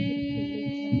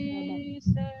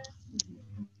ceases.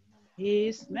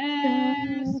 His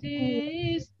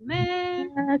mercies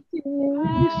never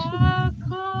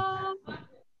come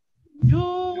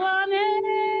to an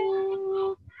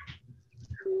end.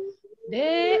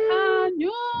 They are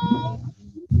new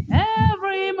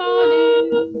every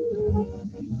morning.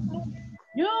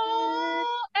 New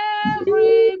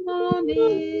every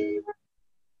morning.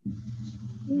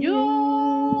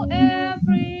 New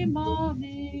every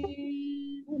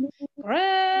morning.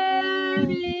 Great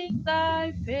is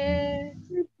thy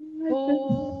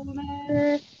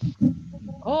faithfulness,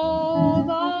 O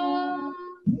Lord.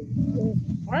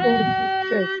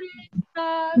 Great is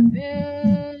thy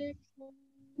faithfulness.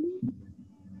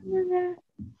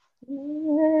 The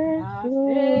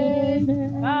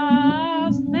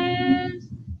steadfastness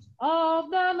of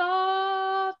the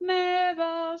Lord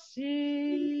never ceases.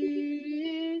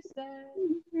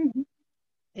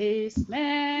 His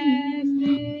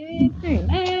mercy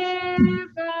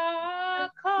never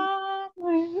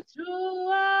comes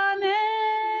to an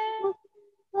end.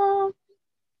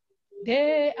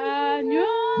 They are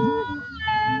new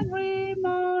every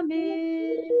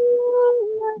morning.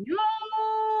 New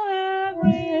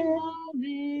every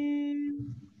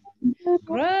morning.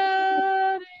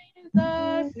 Great is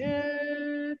thy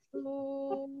faithfulness,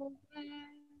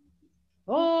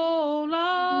 O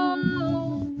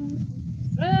Lord.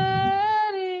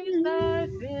 Great is thy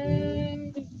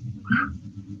faithfulness.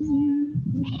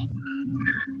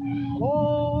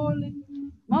 Holy,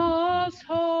 most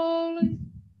holy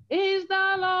is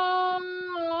the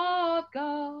Lord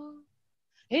God.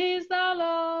 Is the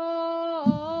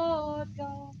Lord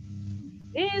God.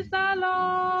 Is the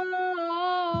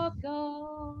Lord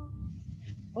God.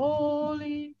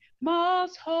 Holy,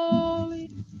 most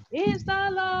holy is the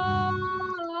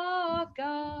Lord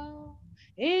God.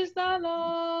 Is the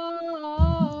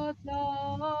Lord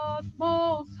God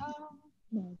most high.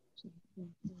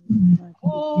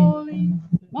 Holy,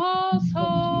 most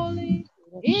holy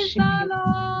is the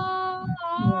Lord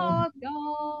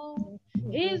God.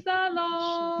 Is the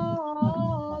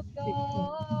Lord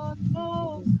God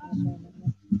most high.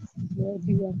 Lord,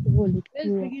 you are holy. Let's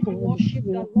You are begin to holy. worship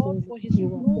You the are Lord holy. for his You are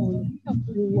holy. glory and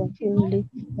for his You are beauty, Lord, holy.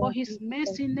 for Lord his Jesus,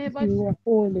 mercy never you are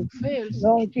holy. fails.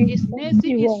 Lord His Jesus, mercy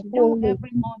you is are new holy.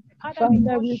 every morning. Father, we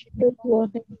Father, we worship you, praise Lord. your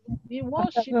name. We Father,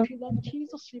 worship you, Lord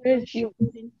Jesus. We praise bless you. your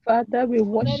holy name. Father, we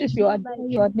For there worship is you, none adore like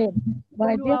your you. name. For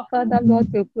My you dear are Father, holy. Lord,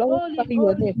 we glorify Holy,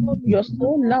 your holy, name. holy You're is the so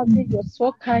Lord. loving, you're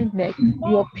so kindness,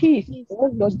 your peace, Holy is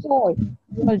oh, your joy,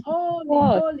 your holy,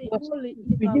 God, holy, your holy strength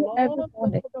is the renew every Lord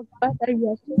morning. God of Father, you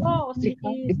are so yours. He is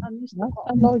kind. and is to Master, come.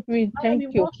 Lord, we Father, thank we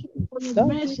you. worship you for your Lord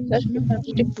mercy Jesus, is we new every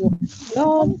worship you. morning. We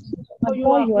Lord, worship you for you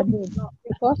adore are your holy, name Lord.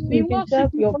 because We you worship deserve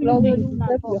you your for you glory, you alone, our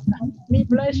deserve God. your honor. We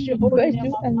bless your We holy praise name,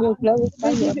 you our and we Father. glorify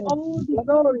We your give you name. all the Your name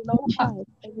glory, is Lord so Jesus. high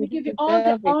and We you give you don't all the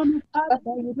deserve it. honor, Father. Father,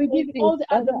 we We praise give you you. all the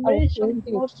Father, I will adoration praise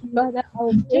you. belongs to you. Father, I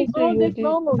will Take praise you. all You the deserve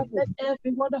glory. it. Let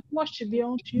every word of worship be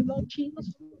unto you, Lord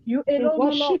Jesus. You We alone,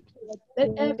 O Lord. worship Let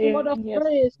every word of you. Yes.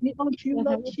 praise be unto you,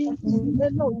 Lord Jesus.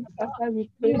 Hallelujah. Father, we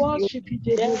We praise you. worship you,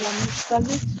 Yes. Jehovah Nissi.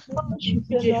 Salute We you. worship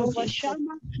you, Lord Jehovah Jesus.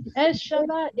 Shammah. El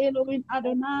Shaddai, Elohim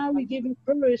Adonai. We give you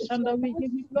praise and we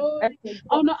give you glory,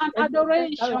 honor and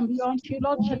adoration be unto you,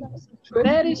 Lord Jesus.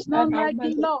 There is none like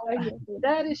thee, Lord.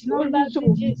 There is none like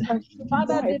thee, Jesus.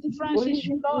 Father, the difference is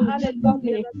you, Lord.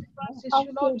 Hallelujah. The difference is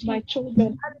you, Lord My Jesus.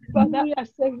 children, Father, Hallelujah. I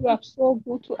said you are so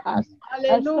good to us.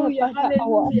 I said, Hallelujah, Father, I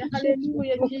will hallelujah, appreciate your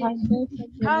hallelujah, so Jesus. kindness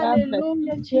and your loveness.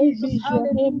 Hallelujah, Praise Jesus. be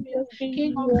your name, Hallelujah. praise be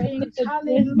King of your kings. name,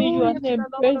 praise be your Hallelujah to name, the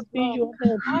Lord praise of be lords. your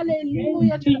name, praise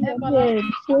Hallelujah to be the your name,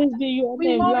 everlasting praise Father. be your We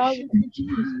name, Lord. worship you,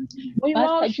 Jesus. We Master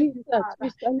worship you, Jesus, we Father.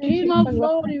 salute King you of for your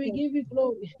glory, we kindness. give you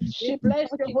glory. We Worship you,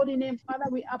 bless Lord your Jesus, holy name, Father.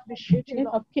 We appreciate you, King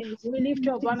Lord. of Kings. We lift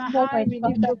your This banner high. moment, We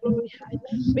lift Father, your glory high.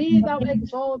 Be thou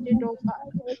exalted, O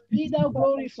Father. Be thou exalt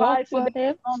glorified, for your there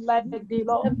name, is none like thee,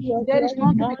 Lord. deserve your There is glory,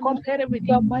 none to be honor, compared with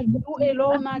your thee. You majesty,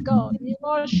 alone, our God. We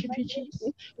worship worship you,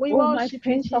 Jesus. We worship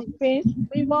you, Jesus.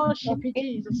 We worship you,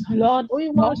 Jesus. Lord, we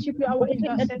worship you, our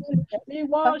intercessor. We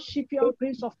worship you, our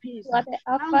Prince of Peace. You are the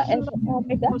Alpha and the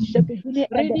Omega, the beginning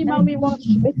and the Redeemer, end. we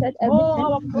worship. Oh,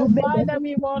 our You made provider,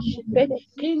 we worship.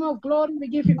 King of glory, we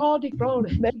give you all the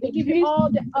glory. We give you trees.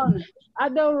 all the honor.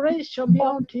 Adoration be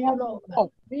unto you,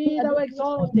 Lord. Be thou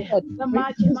exalted, the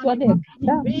mighty man.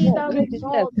 Be thou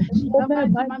exalted, the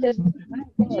mighty man.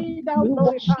 Be thou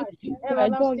glorified,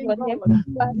 everlasting God.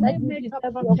 We make a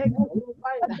protector,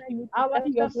 provider. Our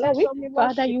intercessor, we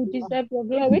worship. Father, you deserve your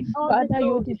glory. Father,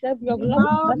 you deserve your We glory.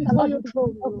 bow before your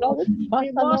throne, Lord.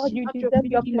 We Master Lord, worship you at your deserve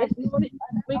feet, your King of blessing. glory.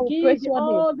 We I will give praise you your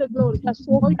name. all the glory. You are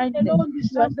so For you kind. alone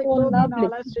You are deserve the so glory in lovely. our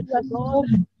lives, You are God. so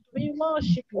We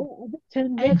worship you.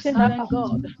 written Excellent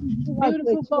God, You are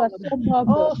great. beautiful You are God. so marvelous.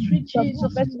 Oh, sweet Your Jesus,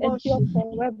 prophets we endure worship.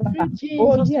 forever. Sweet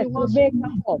Oh Jesus, yes, we we worship make a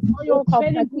you. call. For your Oh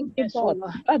failing covenant goodness, O God.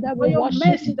 Lord. Father, For we your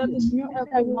worship mercy that you. is new Father,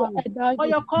 every we morning. adore For you.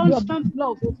 your constant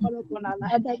love will follow upon our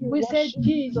life. Father, we We say, worship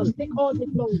Jesus, take all the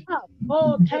glory.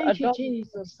 Oh, you. thank you, Adore you.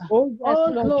 Jesus. Oh yes, All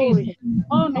Lord glory, Jesus.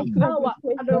 honor, Thank you and we power,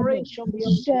 praise your name. adoration be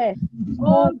unto you. Share.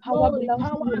 All All power glory, belongs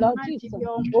power to you, and Lord mighty Jesus. be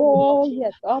unto you, Lord Oh Jesus.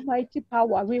 yes, Almighty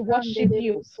power, we worship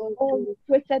you. Oh, you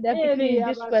created everything in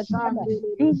this world, Father.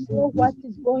 You know what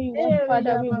is going on,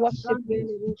 Father. We worship you.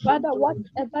 Father,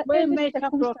 whatever We any make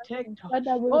a circumstance, protector.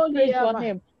 Father, we will Holy praise your ever.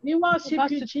 name. We worship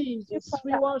you, To Jesus.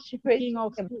 We Father, worship you, praise King your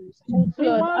of name. Kings. Yes, We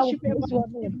Lord, I will worship you, praise your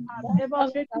name. ever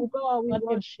faithful God. We Your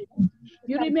name. worship.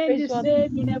 You I'll remain praise the your same.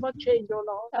 name. You never change, oh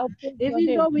Lord. I'll praise your Even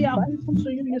name. though we are But close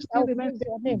to you, you still I'll remain praise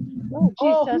your faithful. name. Lord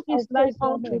Oh, Jesus, who I'll is like praise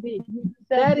your unto name. thee? You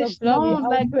deserve There your is glory. none I'll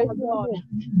like praise our your God. name.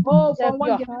 Oh, Deserve from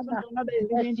one your generation honor. to another, you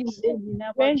Yes, remain the you same. You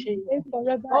never reign, change.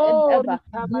 forever and Oh, ever.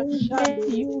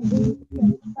 You reign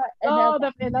forever and God ever.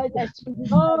 of Elijah, Yes, you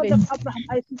deserve God it. of Abraham,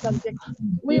 Isaac, and Jacob.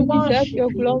 We You deserve worship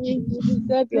your you, Lord glory. Jesus. You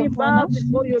deserve We your bow honor.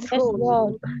 before your Yes, throne, Lord.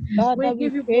 Lord. Father, We we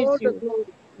give you praise all the you. glory.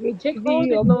 We Take give all you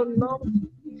the your glory, Lord.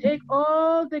 Take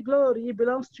all the glory. It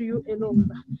belongs to you alone.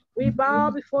 We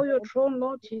bow before your throne,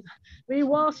 Lord Jesus. We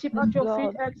worship at your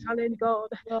feet, Lord. excellent God.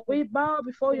 Lord. We bow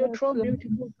before your Yes, throne, Lord.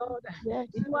 beautiful God. Yes,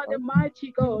 You are the Lord.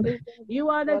 mighty God. You You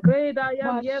are the Lord. great I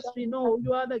am. Yes, we know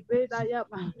you are the great I am.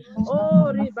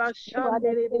 Oh, Riba You are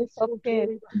the Shandere Prince of Soto Kings,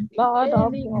 Riba. Lord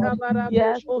of Eli Lords.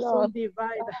 Kabarabosh, Yes, awesome Lord.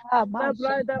 divider. Ah, The Masha,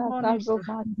 bright and morning star.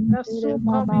 Takaro, The soon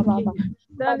coming King.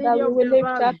 The Father, lily we of will the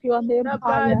lift up valley. your name The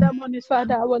bright higher. and morning star.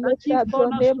 Father, I will The lift chief up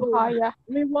your name cornerstone. higher.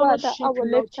 We Father, I worship will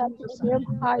you, Lord lift up your Jesus. name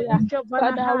We higher. lift your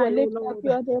banner Father, I will high, O lift up Lord.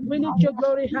 your name We lift your higher.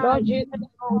 glory high. Lord Be Jesus,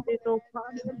 exalted, O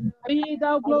Father. Be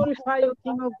thou I will glorified, O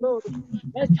King of glory.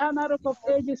 Eternal Rock of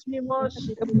ages, we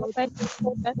worship the you, Lord moment Jesus.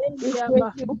 we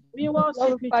praise you, We we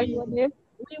worship you, glorify your Jesus. name.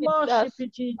 We worship Jesus, you,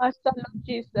 Jesus. Master Lord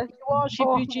Jesus, We worship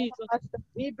oh you, Jesus. Master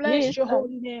We bless Jesus, your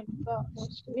holy name, God.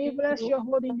 worship We bless you, your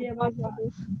holy name, adore our your Father.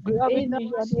 name. Glory In the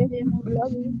be your mighty name, name of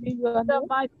Jesus. glory be your In the name,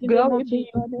 mighty name glory of be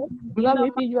Jesus. your name, In the glory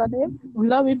be your name,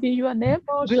 glory be your name,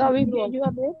 worship glory you, be Lord.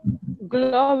 your name,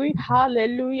 glory,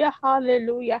 hallelujah,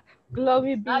 hallelujah,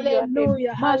 glory be your name,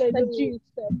 Hallelujah, Master hallelujah. Jesus,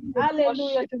 we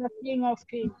Hallelujah worship to the you, King of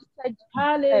Kings. Master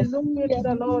Jesus, Hallelujah to yes,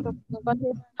 the Lord of Lords. your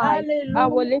name high. I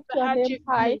will Hallelujah to lift the your High name Chief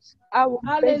high. Priest. I will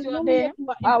praise your Hallelujah name. to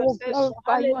our I will intercessor.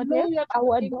 glorify your name. Hallelujah to I the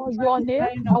will King of adore your Zion, name.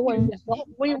 Lion I of will Judah. exalt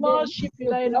We your name. worship you,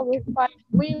 We Lion of Judah. glorify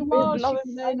you. We We worship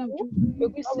you, glorify Lion of you. Judah. We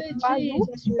We say, glorify you.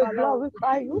 Jesus, you We are Lord.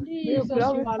 glorify you. We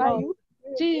Jesus, you are glorify Lord. you.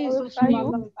 We Jesus, glorify you are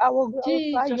you. Lord. I will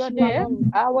glorify Jesus, your you are name.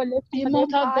 Lord. I will lift your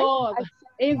name Immortal high. God, I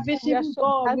we are invisible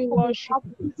so God, we thankful we worship have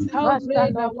you. you. How Master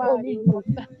great thou Lord, art, only O you. Lord.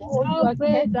 Oh, you How are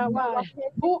great thou our art.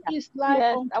 Who caretaker. is like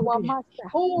Yes, unto our thee?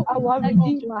 master, Who is our like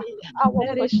unto redeemer, thee? our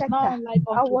There is protector, none like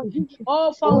unto our thee. healer.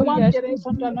 Oh, Oh from one yes, we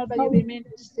generation to another, you glorify remain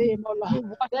the same, O we Lord.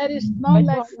 worship There is you, none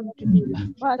like adore your unto name. thee.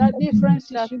 The Master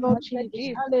difference is Jesus, you, Lord Master Jesus.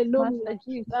 Jesus, Hallelujah. Master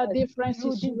Jesus. The difference You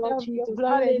is you, Lord deserve your Jesus.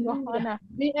 glory and your Hallelujah. honor.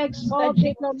 Be Master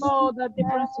exalted, O Jesus. Lord. The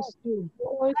difference Yes, is you.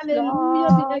 oh it's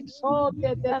Hallelujah. Be Lord.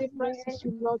 exalted. The Jesus' difference is name.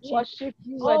 you, Lord Jesus. Worship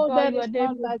you, Oh, adore there your is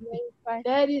name, none we like thee. glorify.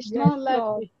 There is Yes, none like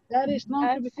Lord. thee. There is none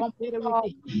to be Merciful compared with God.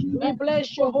 thee. We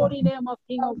bless your Merciful God. holy name, O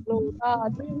King of glory.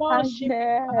 God, We worship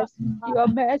you, kindness, everlasting your Father.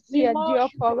 mercy We endure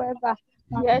worship you, forever. everlasting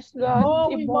Father. Yes, Lord,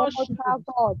 Oh, we immortal worship you.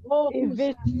 God, Oh,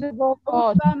 Hosanna. invisible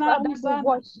God. Hosanna, Father, we Hosanna.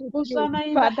 worship you. Hosanna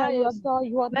in the Father, we highest. adore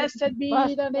your name. Blessed be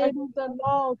Master, the name of the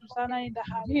Lord. Hosanna in the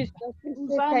highest. Jesus, we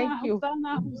say thank Hosanna, you.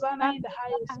 Hosanna, Hosanna in the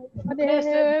highest. Your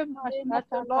Blessed be name, the name of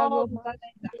the Master Lord. Hosanna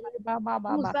in the highest.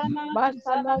 Mama. Hosanna,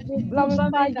 Master Hosanna, Lord, we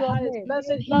Hosanna glorify in the your highest. name.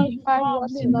 Blessed he who Glorify your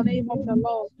comes in name. the name of We the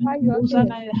Lord. glorify your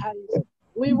Hosanna name. in the highest.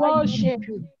 We We glorify your worship name.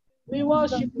 you. We Jesus,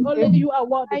 worship you. a Only you are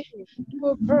worthy moment like this, to be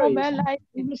a praised. moment like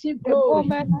You this, receive a glory,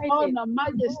 moment like this, honor,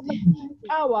 a moment majesty, like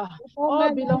this, power. a All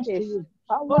moment like belongs to this. you.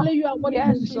 Only you are worthy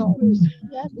to receive praise.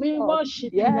 We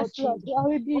worship you, Lord Jesus.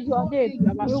 Glory be your name.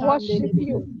 We worship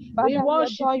you. We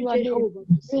worship you, Jehovah.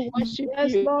 We worship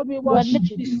Yes, you. Lord, we Your worship name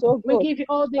you. is so We good. give you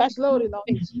all the glory,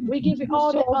 Lord. We give you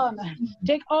all the honor.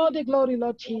 Take all the glory,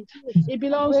 Lord Jesus. It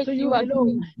belongs to you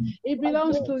alone. It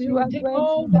belongs to you. Take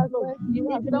all the glory.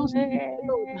 It belongs to you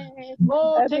alone.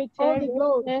 Oh, take all the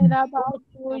glory. About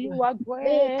you are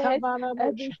great.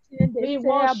 Everything they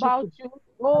say about you.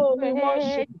 Oh, we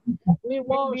worship you. We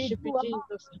worship you,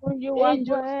 Jesus.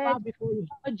 Angels bow before you.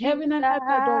 Heaven and earth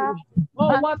adore you.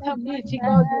 Oh, what a mighty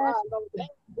God you are, Lord.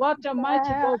 What a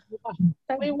mighty God you are.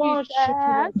 We worship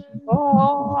you, Lord.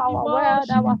 Oh, our world,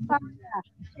 our Father,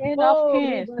 King of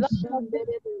Kings,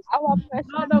 our present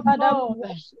Father, we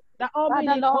worship. The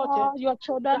Father, omnipotent, Lord, your the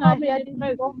children are here this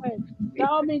omnipresent, moment. the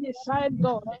omniscient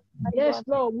God. Yes,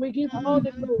 Lord, we give you all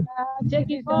the glory. Take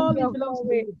You it deserve all, your it belongs to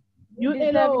glory. you. You You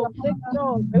deserve your alone, take it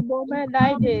all. a moment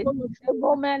like this, a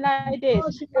moment like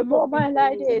this, a moment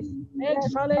like this. Yes,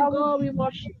 Excellent glory, God, we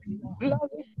worship you. glory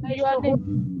to Bless your your name.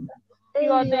 holy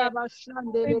Your name.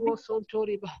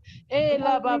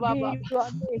 Baba. Be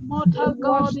your name. Immortal We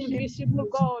God, worship invisible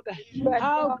you. God. We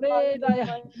How adore great I am.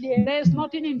 your name. There's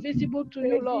nothing invisible to you,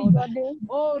 Praise be Lord. your name.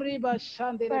 Oh, Riba Praise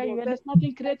Shandelebo. your name. There's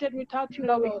nothing created without you, O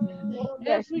Glory. Lord. Oh,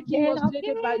 yes. Everything King was of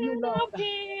created by you, Lord.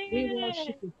 We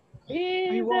worship you.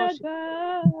 We He's the worship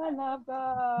God of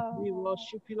you. We God.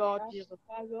 worship you, Lord Jesus.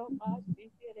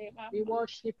 We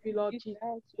worship you, Lord Jesus.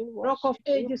 Rock of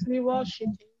ages, we worship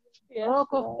you. Yes, Rock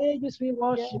of Lord. ages, we Yes,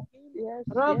 worship you. yes,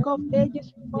 Rock yes, of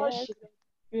ages, we yes. worship you.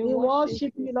 We We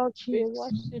worship you. you, Lord We Jesus.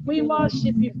 worship We you, Lord.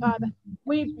 worship you, Father.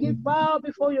 We give bow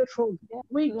before your throne. Yes,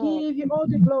 We Lord. give you all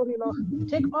the glory, Lord.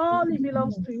 Take all, it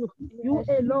belongs to you. You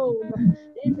Yes. alone.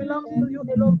 It belongs to you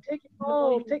alone. Take it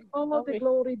all. Take all the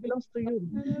glory belongs to you.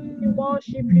 We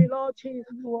worship you, Lord Jesus.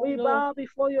 We bow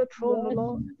before your throne, Yes.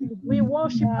 Lord. We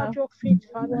worship at your feet,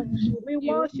 Father. We You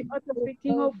worship at your feet,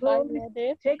 King of glorify glory. your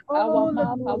name. Take Our all the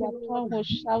mouth, glory, our tongue Lord. will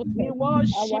shout We it.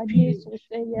 worship Our you. knees will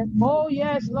say yes. Oh,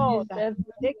 yes, Lord. Deserve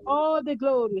Take all the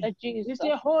glory. Jesus. We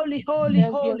say, Holy, holy,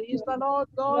 Deserve your holy is the Lord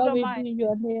God glory Almighty. be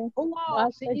your name. Who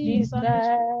was, Master is, and is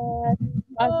to come.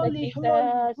 Master Holy, Jesus,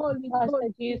 holy, holy, Master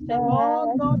holy is Jesus, the Lord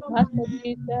God Master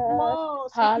Almighty. Who Jesus.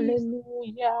 was, is,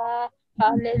 Hallelujah,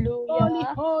 holy,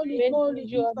 hallelujah. holy, Praise holy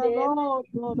is your the name. Lord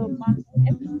God Almighty.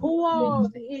 Who was,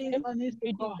 is, and is to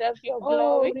You come. deserve your Oh,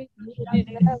 glory. You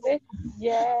deserve it.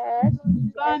 Yes.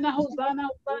 Hosanna, Hosanna,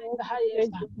 Hosanna in the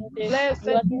highest. Blessed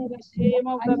Your be name the is so name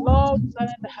of the higher. Lord,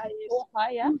 Hosanna in the highest. So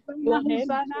higher. Hosanna, Your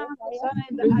name is Hosanna, so higher. Hosanna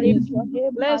in the We lift highest. your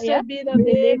name higher. Blessed be the We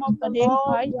name lift of the your name Lord,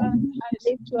 higher. Hosanna in the highest.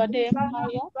 Lift your name Hosanna,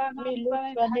 higher. Hosanna, We lift Hosanna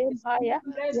in the your name highest. higher.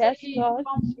 Blessed Yes, he who Lord.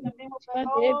 comes in the name of the Your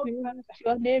name, Lord, we Hosanna in lift the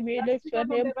your highest. name. We That lift your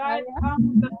sitteth on name the right higher. hand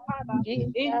of the Father,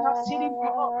 Jesus. interceding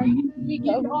for us. We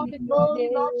give you all Glory the be your glory,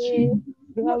 Lord Jesus. name.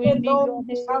 You Glory be your alone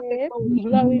deserve the name. glory.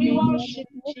 Glory We be your worship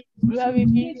you, name. Jesus. Glory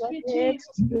be Sweet, your sweet name.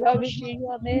 Jesus, we Glory worship be you.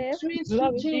 your name. Sweet, sweet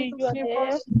Glory be Jesus, your we name.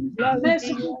 worship you. Glory be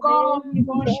Merciful your name. God, we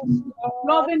worship Yes, you. Lord.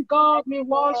 Loving God, Yes, we Lord.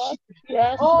 worship you.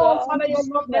 Yes, Oh, Lord. Father, your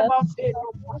love Yes, never fails.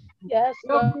 Lord. Yes,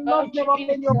 Your love Lord never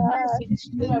fails. Your Jesus. mercy is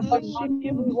We new every worship morning.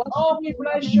 you. We Oh, worship we you.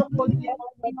 bless your holy name,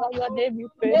 King of By your glory. name we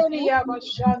praise you.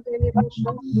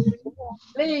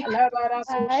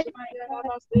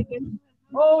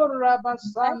 Oh,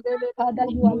 Rabasandele. Father,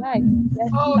 you are light. Yes,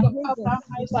 Oh, you are the risen. Father,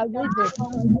 I You are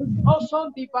see risen. Oh,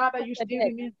 son, the Father, you The still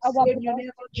dead. remain the Our same. You belongs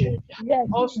never to you. change. Yes,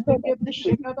 Oh, you know stick the it, the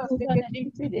secret. shaker, the You stick know it, the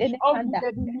thing. secret in the Oh, you under.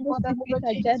 the You know never secret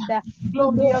change. agenda.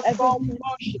 You know Glorious God, we everything.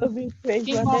 worship. So we praise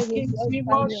King your of name. We kings, we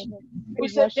glorify your worship. name. We We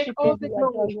say, take worship all you. the We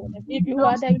adore glory. your name. It You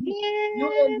are belongs the to you.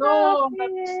 You King of alone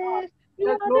that deserve kings. You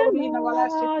the are the glory in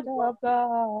everlasting Lord God. of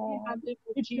In God. the name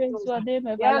of We praise Jesus. your name,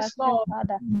 Yes, everlasting Lord.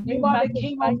 Father. You We are the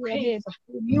King magnify of your kings. name.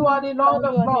 We You are the magnify Lord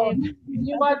of your lords. name. We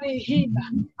You are the magnify healer,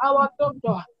 our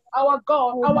doctor, our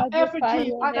I God, will our magnify everything.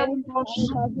 your Father, name. we I will worship.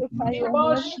 magnify We your name.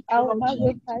 worship I you, will Lord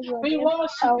Jesus. magnify your We name. worship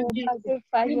I you, will Jesus.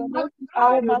 magnify We your name. I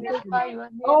magnify will your name. magnify your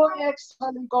name. Oh,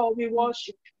 excellent God, we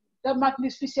worship. The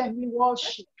magnificent, we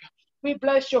worship. We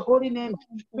bless your holy name.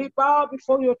 We bow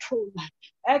before your throne.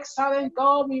 Excellent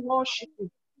God, we worship you.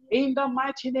 In the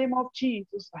mighty name of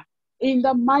Jesus. In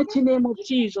the mighty name of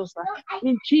Jesus.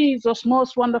 In Jesus'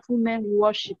 most wonderful name, we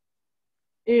worship.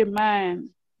 Amen.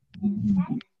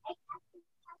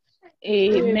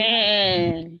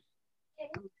 Amen.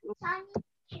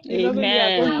 Beloved, we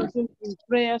are going to Amen. do in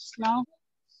prayers now.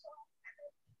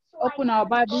 Open our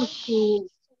Bibles to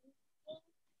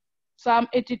Psalm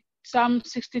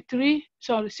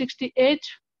 68,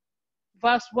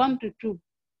 verse 1 to 2.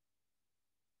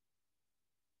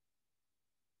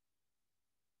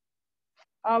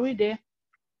 Are we there?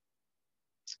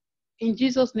 In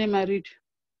Jesus' name I read.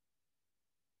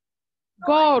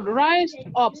 God, rise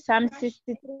up. Psalm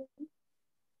 63.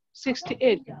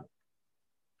 68.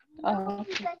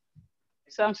 Okay.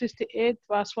 Psalm 68,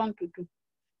 verse 1 to 2.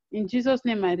 In Jesus'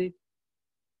 name I read.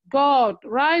 God,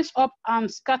 rise up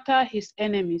and scatter his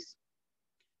enemies.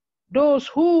 Those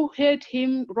who hate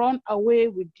him run away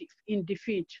in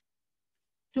defeat.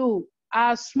 2.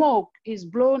 As smoke is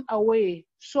blown away,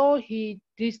 so he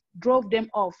drove them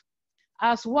off.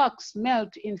 As wax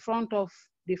melt in front of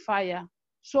the fire,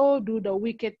 so do the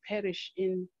wicked perish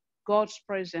in God's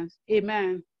presence.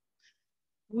 Amen.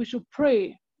 We should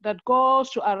pray that God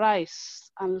should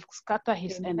arise and scatter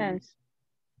his enemies.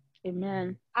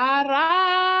 Amen.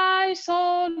 Arise,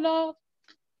 O Lord,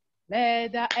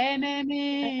 let the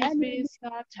enemies be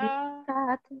scattered.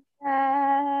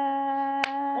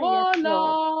 Oh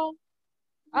Lord,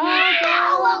 our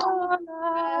God,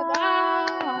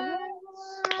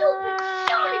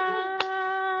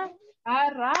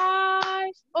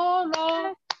 arise, O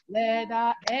Lord, let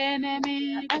the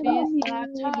enemies be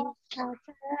scattered.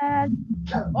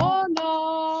 Oh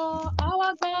Lord,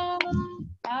 our God,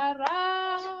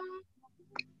 arise.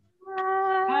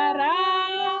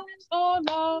 Arise, oh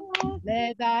Lord,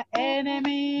 let the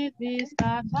enemies be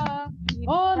scattered.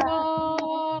 Oh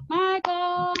Lord, my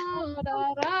God,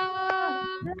 arise.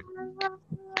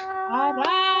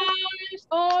 Arise,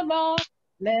 oh Lord,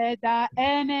 let the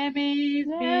enemies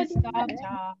be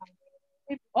scattered.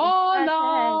 Oh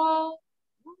Lord,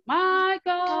 my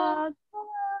God,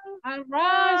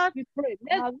 arise, we pray.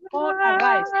 Let God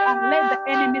arise and let the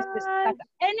enemies be scattered.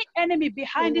 Any enemy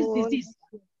behind this disease,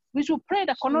 we should pray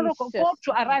that God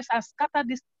to arise and scatter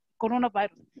this coronavirus.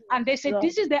 And they say,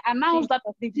 this is the announce that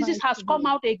the disease has come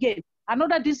out again.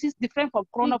 Another disease different from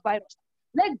coronavirus.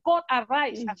 Let God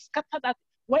arise and scatter that.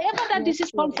 Wherever that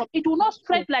disease comes from, it will not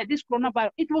spread like this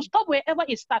coronavirus. It will stop wherever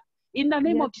it starts. In the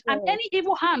name of Jesus. And any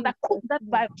evil hand that cooked that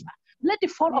virus, let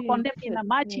it fall upon them in the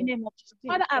mighty name of Jesus.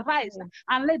 Father, arise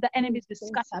and let the enemies be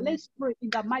scattered. Let's pray in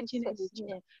the mighty name of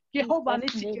Jesus. Jehovah,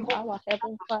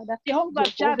 Jehovah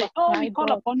Jireh, oh, we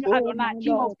call upon you, Adonai,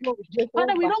 King of glory.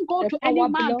 Father, we don't go to any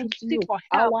man to seek for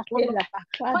help.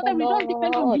 Father, we don't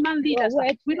depend on human leaders.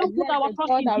 We don't put our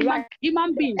trust in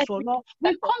human beings, so Lord.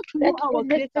 We come to you, our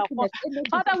creator.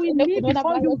 Father, we need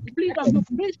before you, please,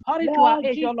 please hurry to our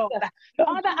aid, your Lord.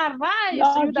 Father,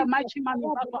 arise, you the mighty man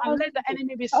in battle, and let the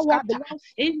enemy be scattered.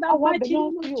 In the mighty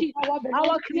name of Jesus,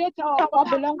 our creator,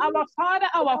 our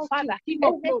Father, King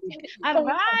of glory.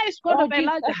 Arise, God of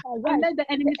Elijah, and let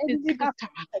the enemies be scattered.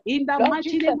 In the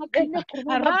mighty name of Jesus,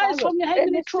 arise from your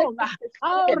heavenly throne.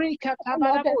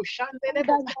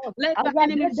 Let the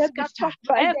enemies scatter.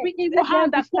 Every evil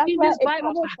hand that put in this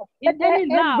virus, in any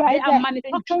lab, they are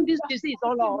manufacturing this disease,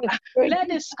 oh Lord. Let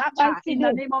it scatter in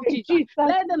the name of Jesus.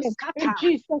 Let them scatter.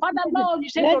 Father, Lord, you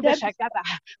say they shall gather,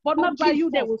 but not by you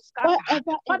they will scatter.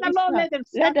 Father, Lord, let them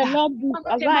scatter. Let the Lord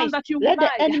arise. Let the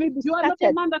enemy be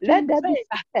scattered. Let them be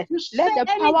scattered. Let the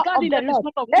power of the Lord,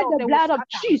 let the blood of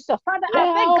Jesus. Father, I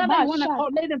beg God, I want to call,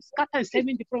 let them scatter and save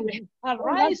me from me.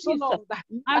 Arise, O Lord,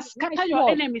 and scatter your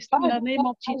enemies in the name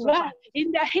of Jesus.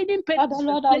 In their hidden places,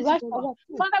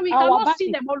 Father, we cannot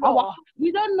see them, O Lord.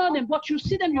 We don't know them, but you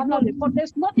see them, you know them. But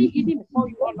there's nothing hidden before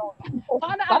you, O Lord.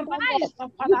 Father, arise,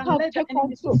 Father, and let the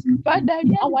enemies Father,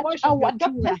 our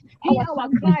doctors, our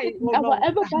cry, our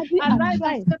everybody are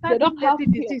trying. They don't have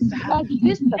disease.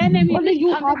 This enemy, only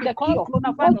you have the cure.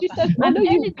 Lord Jesus, only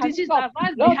you can stop.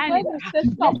 Lord, when you say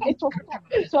stop, it will stop.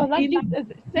 So Lord Jesus,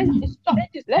 say stop.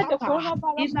 Let the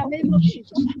coronavirus in the name of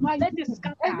Jesus. Let it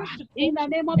scatter in the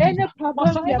name of Jesus.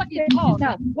 Whatsoever is called,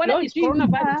 whether it's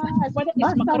coronavirus, whether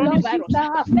it's coronavirus,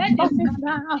 let it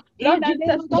scatter. Lord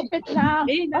Jesus, stop it now.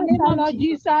 In the name of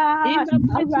Jesus. In the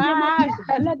mighty name of Jesus.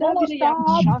 Let them be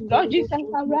stopped. Lord Jesus,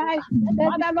 arise.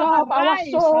 Let them stop our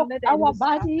soul, our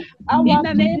body, our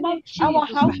family, our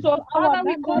household, our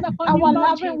members, our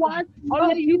loving ones.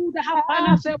 Only you that have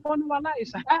finances upon our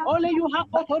lives. Only you have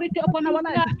authority upon our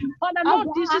lives. Father, Lord,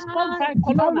 this is called by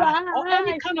corona or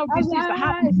any kind of disease that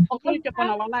have authority upon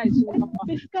our lives.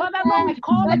 Father, Lord, we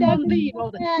call upon thee,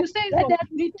 Lord. You say so.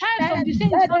 The times of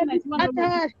disease,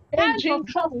 times of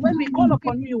trouble, when we call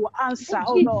upon you, you will answer,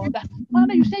 oh Lord.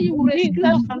 Father, you say you will rescue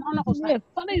us and honor us.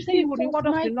 Father, you say you will reward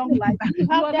us with long life. You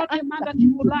are not a man that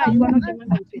you will lie. You are not a man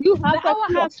that you will. The hour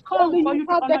has come for you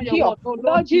to honor your word, oh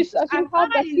Lord Jesus. You have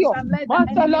the cure. And let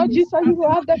Master, Lord Jesus, you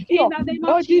have the cure.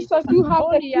 Lord Jesus, you have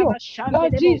the cure.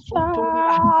 Lord Jesus,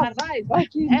 arise.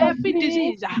 Every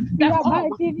disease that comes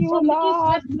from the east,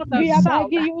 west, north, and south,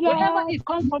 wherever it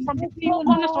comes from the four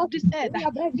corners of this earth,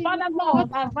 Father, Lord,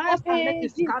 arise and let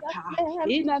it scatter.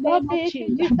 In the name of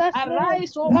Jesus,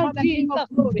 arise, oh Father, King of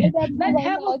glory. Let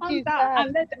heaven come down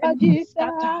and let the enemies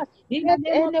scatter. In the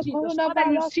name of Jesus,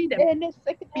 Father, you see them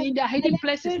in their hidden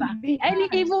places. Any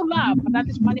evil lab that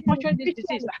is manufacturing this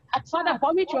disease, Father,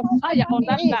 vomit your fire on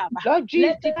that lab.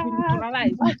 Let it be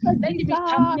neutralized. Let it be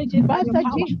terminated by your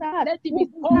power. Let it be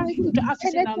consumed to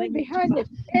ashes in our name of Jesus.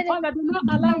 Father, do not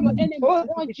allow your enemies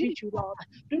to defeat you, Lord.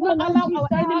 Do not allow our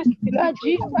enemies to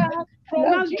defeat you, Lord.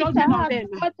 Pronounce judgment on them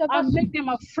and make them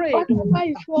afraid.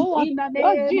 In the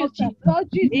name of Jesus.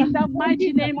 In the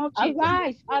mighty name of Jesus.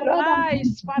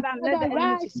 Arise, Father, and let the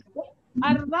enemies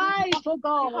arise, oh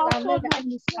God, and let the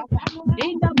enemies scatter.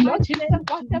 In the mighty name of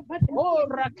Jesus. Oh,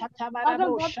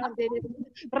 Rakatabarabosha,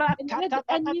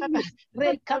 Rakatabata,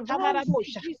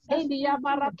 Rekatabarabosha,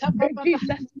 Eliabarata,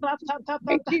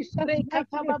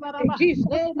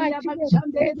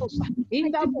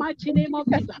 in the mighty name of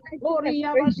Jesus.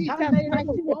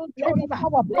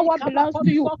 Power belongs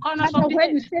to you.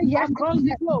 When you say yes, across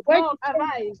the globe, Lord,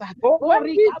 arise. When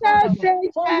Jesus says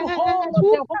for you hold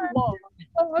the whole world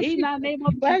in the name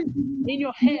of Jesus, in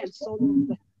your hands, so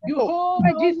Lord. You hold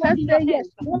the whole world in your hands.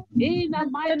 In the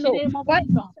mighty name of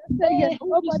Jesus.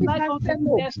 Who is like unto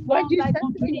you? There's none like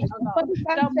unto thee,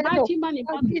 the mighty man in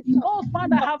battle. Oh,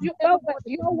 Father, have you ever got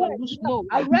your loose? No.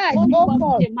 Oh, you are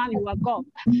not a man, you are God.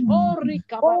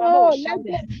 Oh,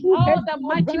 the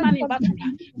mighty man in battle.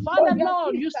 Father,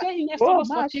 Lord, you say in Exodus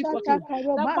 14:14,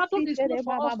 the battle is not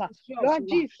for us, it's yours. Lord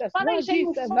Jesus, Father, you say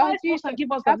you fight for us and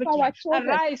give us the victory.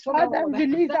 Arise, O God.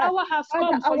 The hour has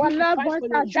come for you to fight for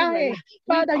your children.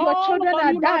 Father, your children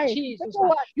are dying. Jesus.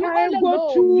 You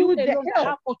alone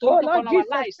have authority on our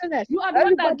lives. You are the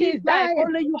one that gives life.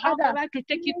 Only you have the right to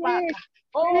take it back.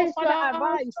 Oh, Father,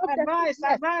 arise,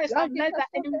 and let the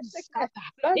enemies scatter.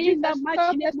 In the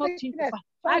mighty name of Jesus.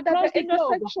 Across the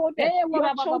globe,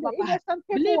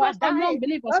 believers and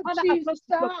non-believers, Father, across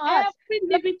the globe, every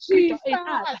living creature in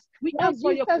us, we ask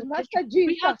for your protection.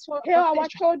 We ask for our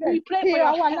children. We pray for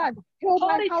your help.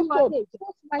 Hold it to our head.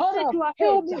 Hold it to our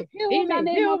head. In the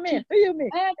name of Jesus.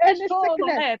 Every soul on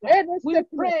earth, we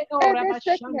pray, oh, Rabbi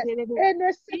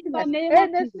in the name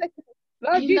of Jesus.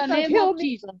 In the name of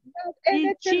Jesus.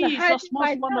 In Jesus'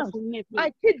 most wonderful name.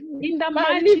 In the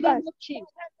mighty name of Jesus.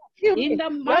 In the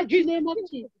mighty name of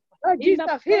Jesus. In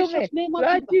the precious name of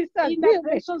Jesus. In the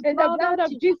precious blood of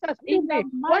Jesus. In the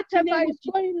mighty name of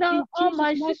Jesus. In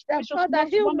my system, Father,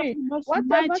 heal me.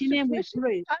 Mighty name we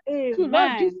pray.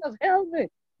 Lord Jesus, help me.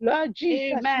 Lord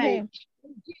Jesus' name.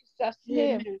 In Jesus'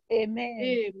 name. Amen.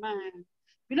 Amen.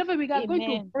 Beloved, we are going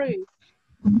to pray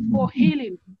for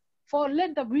healing. For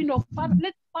let the wind of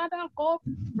let Father God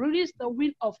release the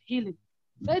wind of healing.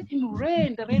 Let him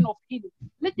rain the rain of healing.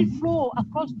 Let it flow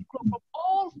across the globe from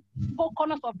all four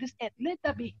corners of this earth. Let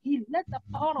there be healing. Let the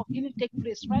power of healing take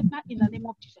place right now in the name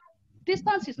of Jesus.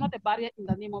 Distance is not a barrier in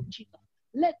the name of Jesus.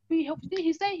 Let be.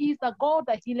 He said he is the God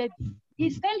that healed. He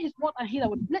sent his word and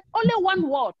healed. Let only one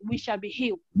word we shall be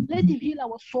healed. Let him heal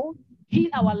our soul, heal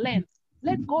our land.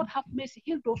 Let God have mercy.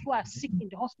 Heal those who are sick in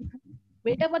the hospital.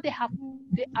 Wherever they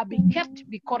are being kept,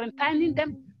 be quarantining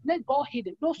them. Let God heal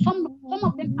them. Though some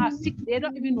of them are sick, they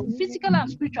don't even know, physically and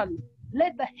spiritually.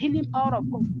 Let the healing power of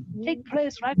God take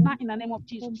place right now in the name of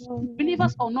Jesus.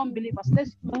 Believers or non-believers,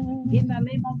 let's pray in the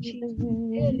name of Jesus.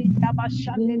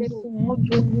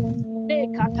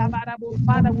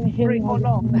 Father, we pray, oh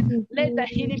Lord, let the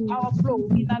healing power flow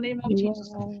in the name of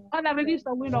Jesus. Father, release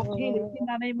the wind of healing in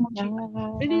the name of Jesus.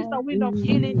 Release the wind of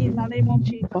healing in the name of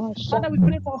Jesus. Father, we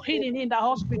pray for healing in the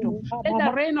hospital. Let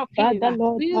the rain of healing.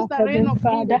 Release the rain of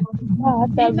healing.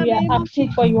 Father, we are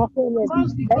asking for your healing.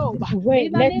 Across the globe.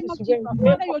 In the name of Jesus.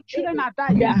 Father, your children are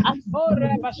dying. Oh,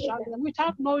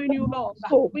 without knowing you, Lord.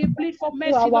 We plead for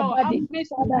mercy, Lord. Have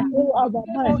mercy.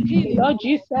 Lord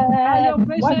Jesus,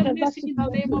 whatever mercy in the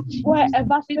name of Jesus.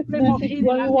 Wherever sickness is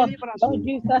going on, Lord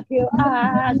Jesus, heal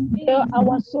us, heal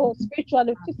our soul,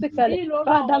 spiritually, physically.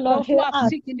 Father, Lord, heal us.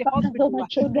 Sick in the hospital,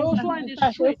 those who are in the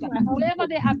street, wherever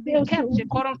they have been kept,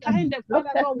 quarantined, Father,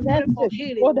 Lord, we pray for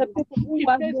healing. For the people who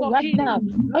are right now,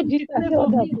 Lord Jesus, heal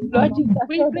them. Lord Jesus,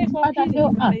 heal them. Father,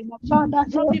 heal us. Father,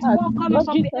 heal us. Lord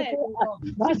Jesus, heal us.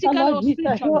 Father, Lord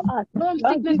Jesus, heal us.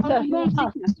 Lord Jesus, heal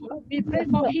us. We pray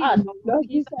for healing. Lord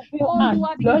Jesus, heal us.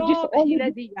 Lord Jesus,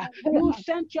 you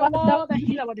sent your word and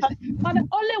heal our disease. Father,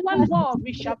 only one word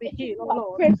we shall be healed, oh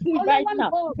Lord. Only one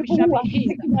word we shall be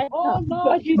healed. Oh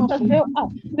Lord, Jesus, heal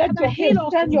us. Let your heal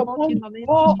send your open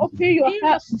your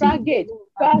heart,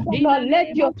 Father, In Lord, the let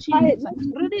name your of Jesus,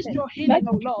 release your healing,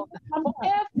 oh Lord, for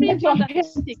everyone that is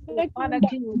sick, oh Father,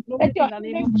 King of glory, in the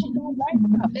name of Jesus.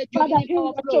 Let your Father, healing heal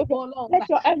power your flow, children. oh Lord. Let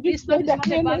your angels Distance bring is the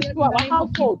not a healing barrier to in the our name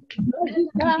of Jesus. household. Lord Let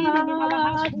Jesus, there be healing in our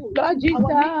household, Lord Jesus,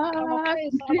 our neighbors, our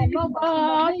friends, our please, lovers in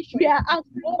the Lord, nation, we are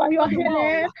asking all for your over the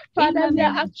world. healing. In Father, the we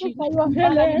are name of asking Jesus. for your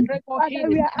Father, we healing. pray for Father,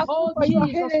 we healing. are asking Oh for your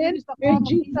Jesus, healing. release the power In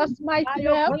of healing Jesus' mighty by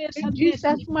your name. grace In and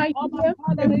Jesus' mercy. mighty Oh my name.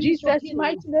 Father, In release your Jesus' healing.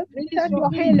 mighty name. Release Send your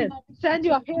your healing in healing. our Send Jesus.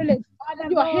 your healing. Father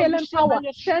Send your Lord, you healing say by power.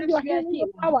 your Send stripes your we are healing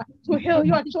healed. power to heal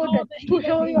You your are the children, God, the to healer,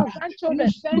 heal your healer. You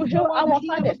grandchildren, to sent your heal word to our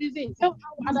heal our fathers, disease. heal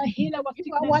Father, heal our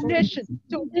our sickness, oh Lord. nation,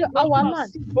 to heal Heal our our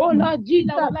land. sick. Oh Lord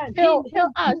Heal Jesus, our land. heal Heal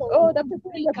us. people. Oh, the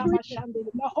people in the prison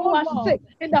The who whole are world. sick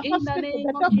in the In the hospital, name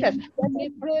the of doctors, Jesus, the we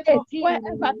pray kids, for healing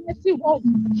in the wherever, name of nursing Jesus. homes,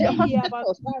 the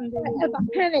hospitals, wherever,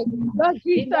 clinic, Lord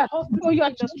In the Jesus, hospital to your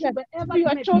industry, children, wherever to they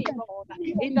your may be, children, Lord. to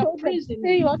your In the children, prison, to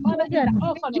your Father, in the children,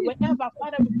 orphanage, in wherever,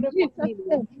 Father, we pray for Jesus' healing.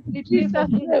 name, We in pray for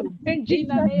Jesus' healing. name, in In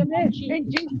the Jesus' name of name, Jesus. in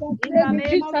Jesus' In name, the in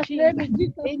name of Jesus' Jesus. name, in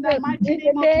Jesus' In the name, mighty in the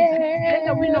name of Jesus. Let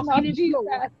the wind of name of healing Jesus,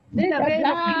 flow. Let in the the rain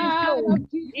of healing blood flow.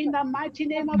 of In Jesus, the mighty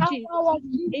the name of Jesus. power of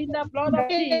Jesus, In the blood of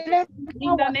the Jesus. healing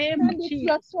In the power, name of send it to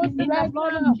your Jesus. children In the right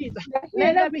blood of now. Jesus. The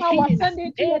Let there healing be power, healing. send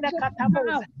it to Eh, your the children katabos.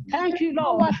 now. The Thank healing you,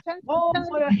 Lord. power, send it, Oh, send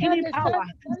for it, your send healing it, power. send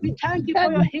it, send We it. thank you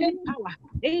for Send your your healing healing, power.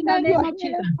 In the send name your of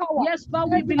Jesus. healing power, Yes,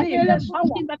 Lord, we send your believe healing there's power,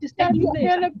 something that is send taking your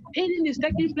place. healing Healing is in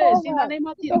the taking place whole in the world, name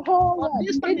of in Jesus. the whole But world,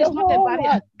 distance in is the not a whole barrier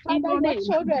world. in Father, your your name.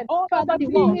 children, All over Father, the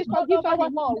world, please all forgive over the our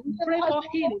world, we sins and pray for also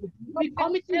healing. your We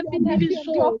commit mercy, your every living mercy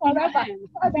endure soul in your forever. hand.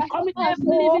 We Father, help commit us, every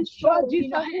oh living Lord soul in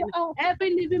Jesus, your heal hand. us,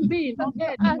 Every living being on heal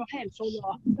earth in us. your hands, oh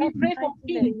Lord. We That's pray for mighty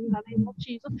healing name. in the name of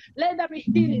Jesus. Let there be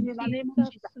healing in the name of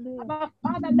Jesus' Jesus. name. Our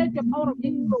Father, let the power of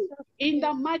healing flow Jesus' in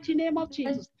the name. mighty name of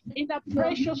Jesus. In the Your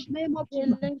precious name of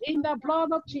Jesus. healing In the power,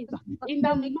 blood of Jesus. your In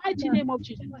the healing mighty power, name of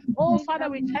Jesus. your Oh, healing Father,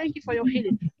 power, we thank you for your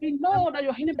healing. We power. know that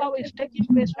your healing Let power your is taking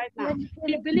place right now. let your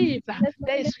We healing believe that let your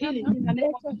there healing is healing power, in the name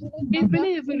let of your Jesus. healing We power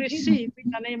believe we in Jesus' receive in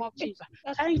the name of Jesus.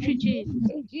 Thank you, mighty name, Jesus.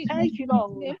 in Jesus' Thank you,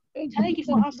 mighty Lord. name, in Thank you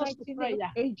for Jesus' answers to mighty name,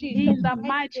 prayer. in Jesus' In the mighty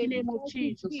mighty name. name of Thank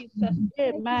you, Jesus. Jesus.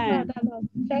 Thank you, Amen. Father Lord.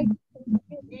 Thank you for your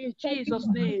healing. In Thank you Jesus'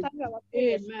 for name. answering our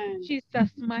prayers. In Amen.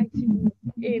 Jesus' mighty name.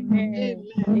 Amen.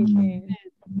 Amen. Amen.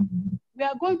 We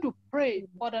are going to pray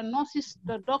for the nurses,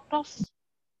 the doctors,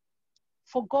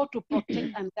 for God to protect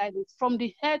and guide us from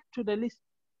the head to the least.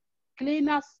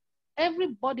 Cleaners,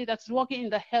 everybody that's working in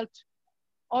the health,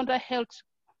 under health,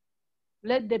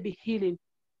 let there be healing.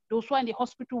 Those who are in the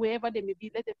hospital, wherever they may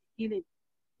be, let there be healing.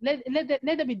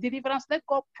 Let there be deliverance. Let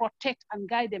God protect and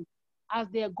guide them as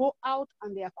they go out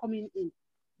and they are coming in.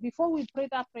 Before we pray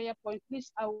that prayer point,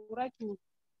 please, I would like to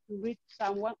read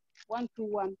Psalm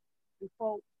 121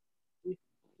 before we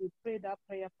pray that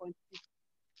prayer point. Please.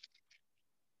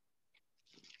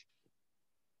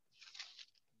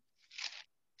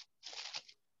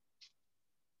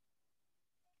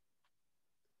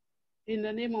 In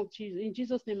the name of Jesus, in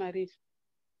Jesus' name I read.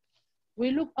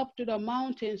 We look up to the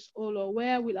mountains, O Lord,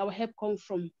 where will our help come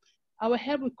from? Our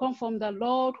help will come from the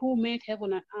Lord who made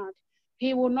heaven and earth.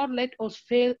 He will not let us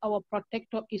fail. Our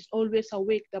protector is always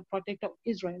awake, the protector of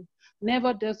Israel.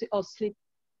 Never does he sleep.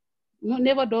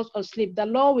 Never does us sleep. The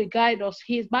Lord will guide us.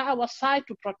 He is by our side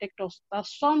to protect us. The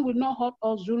sun will not hurt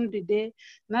us during the day,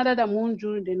 neither the moon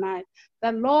during the night.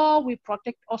 The Lord will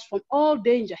protect us from all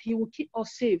danger. He will keep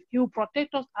us safe. He will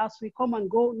protect us as we come and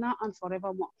go now and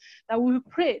forevermore. That we will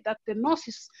pray that the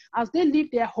nurses, as they leave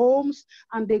their homes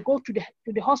and they go to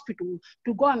the hospital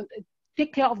to go and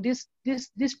take care of this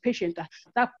patient,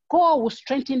 that God will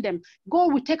strengthen them.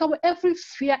 God will take away every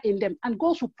fear in them, and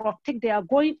God will protect their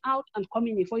going out and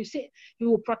coming in. For you say, He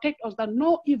will protect us, that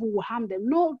no evil will harm them,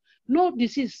 no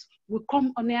disease will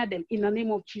come near them in the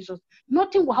name of Jesus.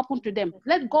 Nothing will happen to them.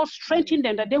 Let God strengthen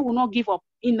them, that they will not give up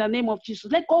in the name of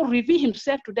Jesus. Let God reveal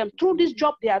Himself to them through this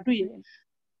job they are doing.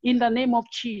 In the name of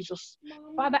Jesus.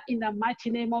 Father, in the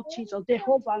mighty name of Jesus,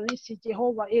 Jehovah Nissi,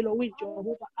 Jehovah Elohim,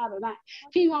 Jehovah Adonai,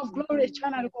 King of glory,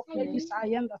 China, I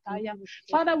am that I am.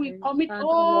 Father, we commit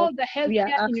all the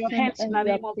healthcare in your hands in the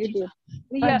name of Jesus.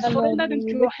 We are surrendering them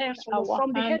to your hands,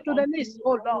 from the head to the least,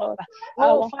 oh Lord.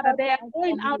 Oh, Father, they are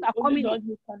going out, are coming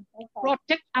in.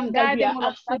 Protect and guide them,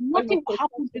 Lord. That nothing will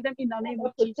happen to them in the name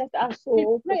of Jesus. We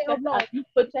pray, oh Lord,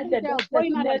 protect the they are doctors,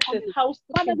 going out and nurses, coming.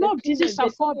 housekeeping, Father, the no disease cleaners, shall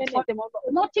the fall before CNA. them, oh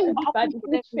Lord. Nothing will happen to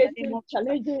them Who's in the name facing of Jesus.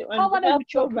 challenges on Cover them health with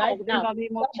your right blood in now. the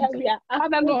name of Father, Jesus. we are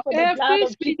Father, asking Lord, for the blood every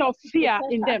of spirit Jesus of to fear protect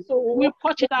in us, them, we so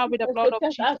purge it out with the blood of protect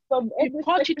Jesus. us from We every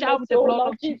purge it out sickness, with the so blood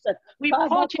Lord of Jesus. Jesus. We Father,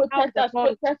 purge it out with the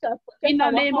blood of Jesus. protect In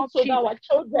the our name of household, Jesus. our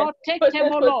children, Protect them,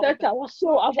 oh Lord. protect our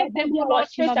soul, our Protect them, body, oh our Lord,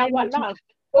 in faith, the name our of Jesus. life.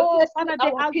 Oh, Father,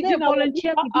 they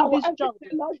volunteer to do this job.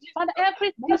 Father,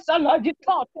 every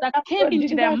thought that came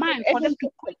into their mind for them to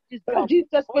quit this job. Lord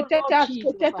Jesus, protect us,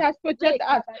 protect us, protect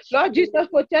us. Lord Jesus,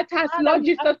 protect us. Lord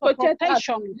Jesus, protect us.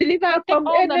 Deliver from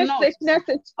any sickness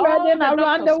spreading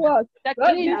around the world.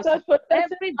 Lord Jesus,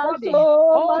 protect everybody.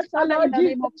 Oh, Father, in the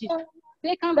name of Jesus.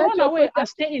 They can run away and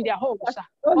stay in their homes.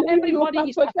 But everybody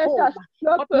is at home.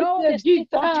 But no, they still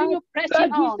continue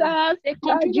pressing on. They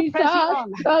continue pressing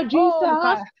on. Lord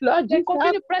Jesus, Lord they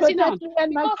continue pressing on.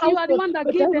 Because you are the one that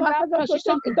gives them that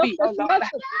position to be, oh Lord.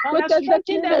 Father,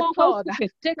 strengthen them, oh God.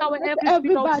 Take away every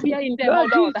spirit of fear in them, oh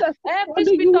Lord. Every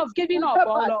spirit of giving up,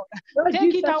 oh Lord.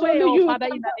 Take it away, oh Father,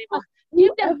 in the name of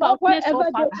give them boldness, oh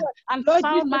Father, and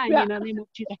sound mind in the name of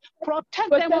Jesus. Protect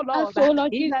them, oh Lord,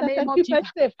 in the name of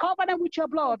Jesus. Cover them with your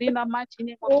blood in the mighty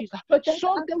name of Jesus.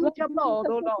 Soak them with your blood,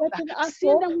 oh Lord.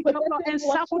 Seal them with your blood and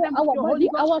circle them with your Holy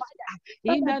Ghost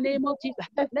fire in the name of Jesus.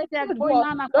 Let their going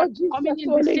on and coming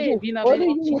in be saved in the name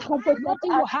of Jesus.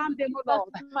 Nothing will harm them, oh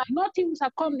Lord. Nothing will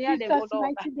come near them, oh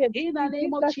Lord. In the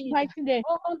name of Jesus.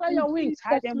 Oh, under your wings,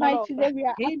 hide them, oh Lord.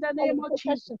 In the name of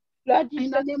Jesus. Lord, in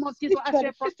the name of Jesus, I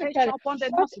say protection upon the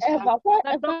nurses,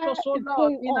 the doctors, so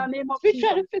Lord, in the name of Jesus.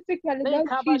 Lord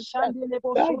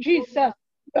Jesus.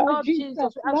 Lord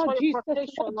Jesus, we ask for your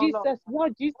protection, Lord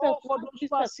Jesus, oh, for those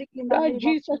who are sick in the name of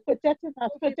Jesus, protecting us,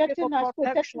 protecting us,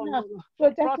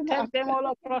 protect them, oh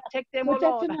Lord, protect them, oh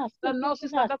Lord, the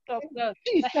nurses, the doctors,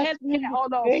 the healthcare, oh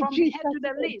Lord, from the head to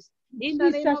the least, in the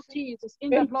name of Jesus, in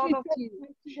the blood of Jesus,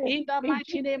 in the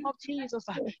mighty name of Jesus,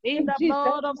 in the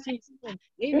blood of Jesus,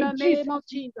 in the name of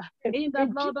Jesus, in the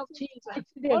blood of Jesus.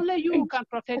 Only you can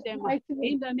protect them,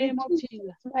 in the name of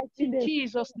Jesus. In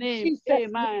Jesus' name,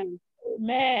 amen.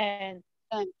 Amen.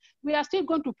 And we are still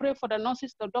going to pray for the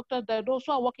nurses, the doctors, those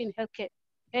who are working in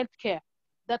healthcare,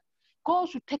 that God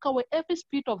should take away every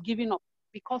spirit of giving up,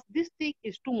 because this thing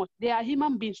is too much. They are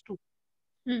human beings too.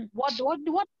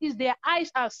 What is their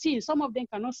eyes are seeing? Some of them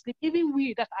cannot sleep. Even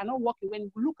we that are not working,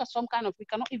 when we look at some kind of, we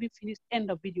cannot even finish end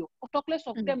of video. Talk less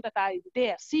of them that are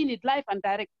there, seeing it live and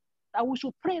direct. That we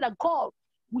should pray that God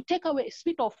will take away a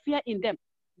spirit of fear in them,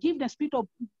 give them spirit of,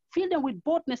 fill them with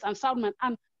boldness and sound mind,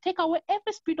 and take away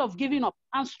every spirit of giving up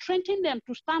and strengthen them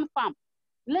to stand firm.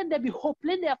 Let there be hope.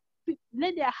 Let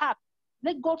their heart,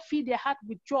 let God fill their heart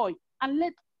with joy, and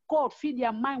let God fill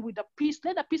their mind with the peace.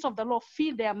 Let the peace of the Lord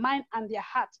fill their mind and their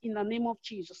hearts in the name of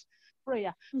Jesus.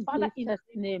 Prayer. Father, in the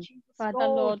name, Father,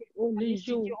 Lord, only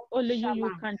you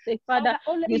can take. Father,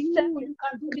 only you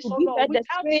can do this, oh Lord.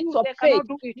 Without you, they cannot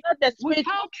do it. Not the spirit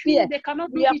of fear. They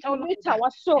cannot do we it, oh Lord. Our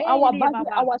soul, our body,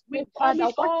 our spirit, Father,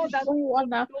 what is going on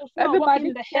now?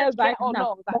 Everybody here right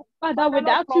now. Father,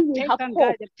 without you, we have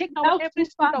hope. Take away every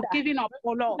spirit of giving up,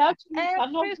 oh Lord.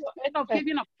 Every spirit of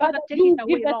giving up, Father, take it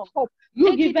away, Lord.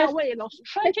 You take it away, Lord.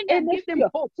 Strengthen them, give them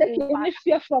hope. Take any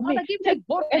fear from me. Give them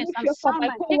boldness and sound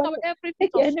mind. Take away every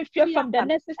take any fear from the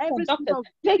nurses and doctors.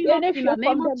 Take any fear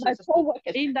from my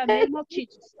co-workers. In the name of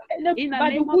Jesus. In the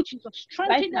name of Jesus.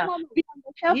 Strengthen them all.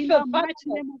 In the mighty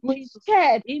name of Jesus.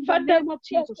 In the name of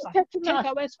Jesus. Take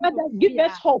away Father, give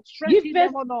us hope. Give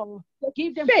them all.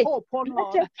 Give them hope, oh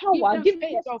Lord. Power. Give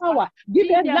them power. Give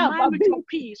them love. With your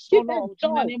peace, oh Lord.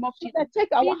 In the name of Jesus. Take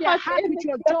our heart with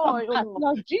your joy, oh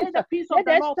Lord. Let the peace of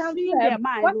the Lord fill their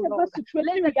mind, oh Lord.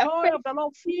 Let the joy of the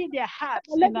Lord fill their hearts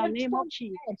in the name of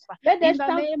Jesus. In the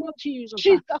name of Jesus.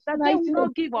 That they will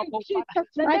not give up, oh Father.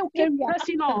 That they will keep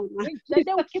pressing on. That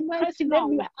they will keep pressing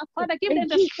on. Father, give them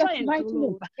the strength, oh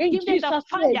Lord. Give them the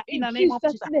fire in the name of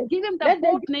Jesus. Give them the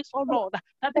boldness, oh Lord.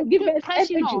 That they keep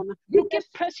pressing on. You keep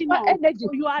pressing on.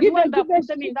 You are the one that put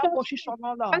them in that position,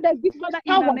 oh Lord. Father,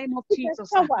 in the name of Jesus.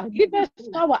 Give us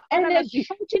power, energy.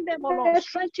 Strengthen them, oh Lord.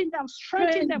 Strengthen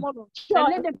them, oh Lord.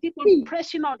 Let them keep on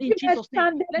pressing on in Jesus'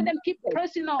 name. Let them keep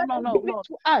pressing on, oh Lord.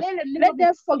 Let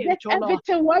them forget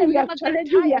everything while we are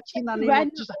challenging in the name of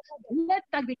Jesus. Let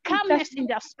there be calmness in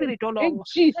their spirit, oh Lord.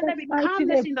 Let there be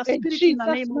calmness in the spirit in the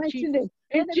name of Jesus.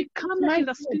 Let there be calmness in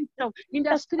the spirit, in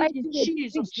their spirit in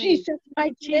Jesus' name.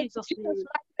 In Jesus' name.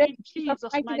 In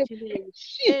Jesus' mighty name.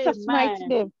 Jesus' mighty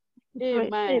name.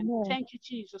 Amen. Thank you,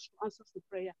 Jesus, for answers the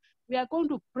prayer. We are going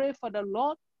to pray for the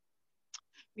Lord.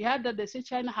 We heard that they say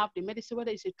China have the medicine,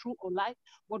 whether it's a true or lie,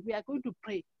 but we are going to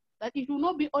pray that it will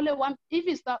not be only one. If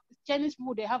it's the Chinese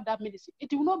people, they have that medicine.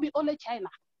 It will not be only China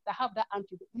that have that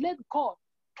antidote. Let God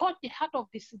touch the heart of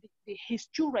his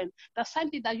children, the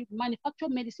scientists that manufacture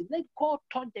medicine. Let God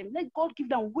touch them. Let God give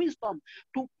them wisdom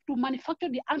to manufacture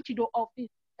the antidote of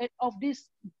this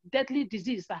deadly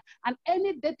disease, and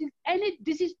any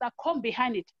disease that come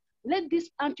behind it. let this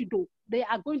antidote, they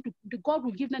are going to, God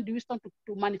will give them the wisdom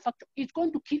to manufacture. It's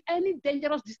going to kill any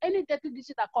dangerous, any deadly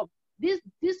disease that comes. This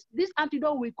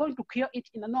antidote, we're going to cure it,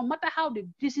 no matter how the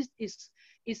disease is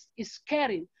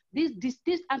scaring. This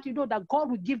antidote that God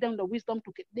will give them the wisdom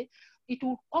to get. It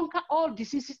will conquer all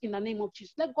diseases in the name of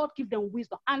Jesus. Let God give them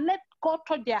wisdom, and let God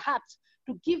touch their hearts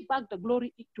to give back the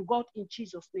glory to God in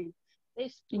Jesus' name.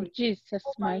 In Jesus'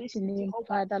 mighty name,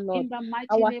 Father, Lord, in the mighty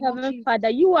our name Heavenly Father,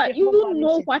 you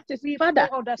know what is, Father,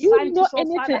 you know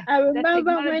anything. I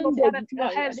remember when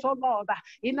so Lord,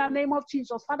 in the name of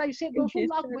Jesus, Father, you said those who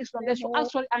lack wisdom, they should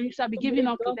ask for it, and you shall be given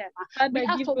unto them. We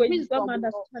ask for wisdom,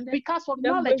 because of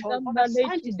knowledge, for the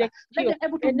scientists, let them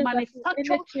able to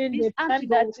manufacture this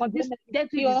antidote for this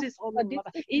deadly disease,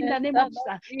 in the name of Jesus,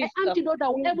 an antidote that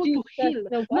will able to heal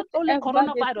not only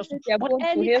coronavirus, but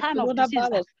any kind of disease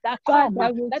that come.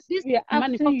 That this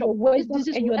manufacture, this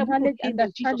disease will able to heal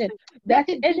in Jesus' name. Let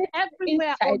it be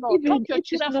everywhere, oh Lord. Touch your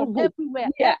children from everywhere,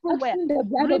 everywhere.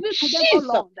 Reveal to them, oh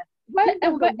Lord.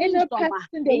 Wherever any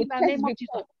person they will test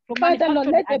before, Father Lord,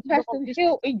 let the person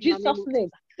heal in Jesus' name.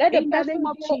 Let the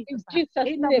person heal in Jesus'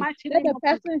 name. Let the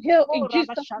person heal in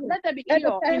Jesus' name. Let them be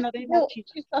cured in the name of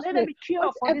Jesus. Let them be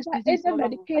cured for this disease. Any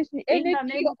medication, any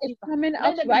cure is coming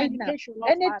out right now.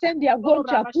 Anything they are going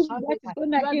to approve that is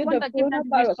going to heal the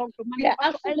coronavirus, we are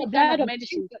asking the blood of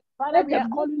Jesus. Father, we are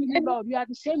calling you, Lord. You are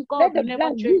the same God. Let the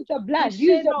blood, use the blood,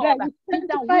 use the blood. We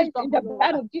sanctify it in the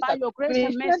blood of Jesus. By your grace We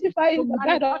and mercy, sanctify it in the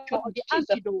blood of the Jesus.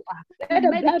 antidote, Let the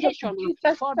blood of medication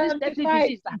Jesus for this deadly sanctify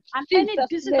disease, and any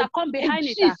disease that come behind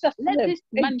it. Let this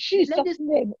name, in Jesus'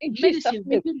 medicine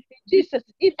name, Jesus,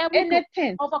 if able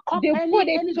anything, overcome they put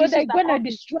it any so they're disease going to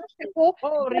destroy people.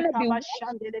 It's going to be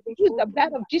use the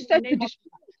blood of Jesus to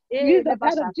destroy. Use the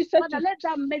blood of Jesus to let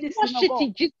that medicine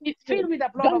be filled with the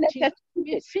blood of Jesus.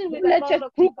 Be filled with the let blood us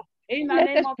of prove Jesus. In the let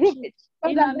name us of prove Jesus. it.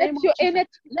 In Father, the name of Jesus.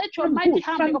 Let your mighty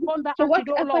hand be upon the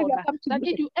antidote, Lord, that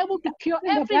it will able to cure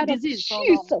every disease,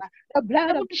 Jesus, the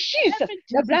blood of Jesus,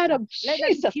 the blood of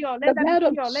Jesus, the blood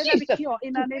of Jesus,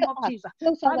 in the name of Jesus.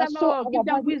 Father Lord, give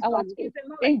them wisdom,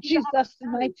 in Jesus'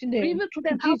 mighty name. reveal to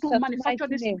them how to manufacture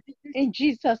this in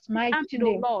Jesus' mighty antidote,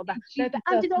 name. Lord. That the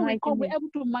antidote will come, we're able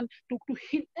to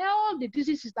heal all the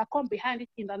diseases that come behind it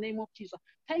in the name of Jesus.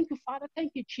 Thank you, Father.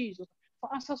 Thank you, Jesus,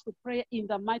 for answers to prayer in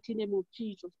the mighty name of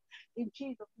Jesus. In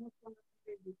Jesus' name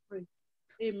we pray.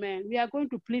 Amen. We are going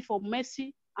to plead for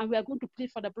mercy, and we are going to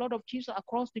plead for the blood of Jesus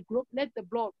across the globe. Let the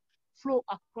blood flow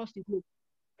across the globe.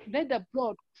 Let the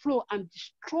blood flow and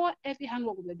destroy every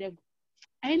handwork of the devil.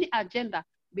 Any agenda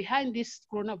behind this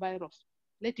coronavirus,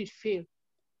 let it fail.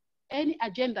 Any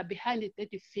agenda behind it, let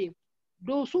it fail.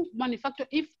 Those who manufacture,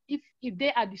 if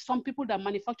they are some people that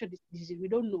manufacture this disease, we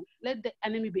don't know. Let the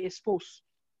enemy be exposed.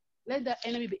 Let the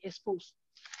enemy be exposed.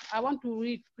 I want to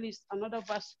read, please, another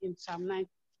verse in Psalm 9,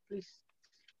 please.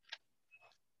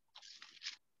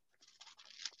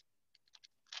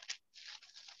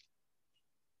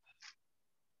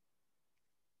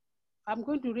 I'm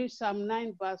going to read Psalm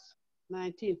 9, verse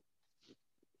 19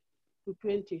 to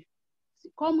 20.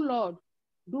 Come, Lord,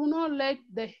 do not let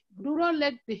the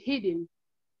hidden,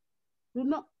 do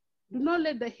not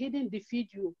let the hidden defeat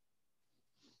you.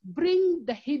 Bring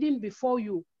the hidden before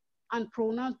you and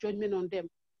pronounce judgment on them.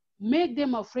 Make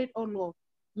them afraid, O Lord.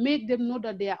 Make them know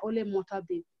that they are only mortal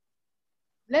beings.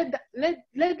 Let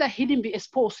the hidden be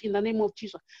exposed in the name of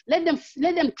Jesus. Let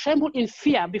them tremble in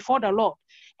fear before the Lord.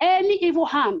 Any evil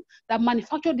hand that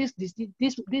manufacture this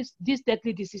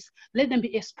deadly disease, let them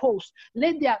be exposed.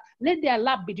 Let their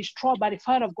lab be destroyed by the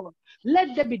fire of God.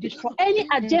 Let them be destroyed. Any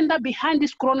agenda behind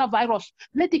this coronavirus,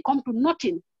 let it come to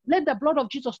nothing. Let the blood of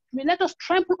Jesus, let us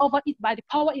trample over it by the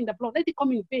power in the blood. Let it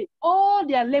come in vain. All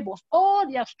their labors,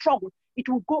 all their struggle, it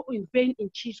will go in vain in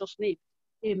Jesus' name.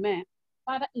 Amen.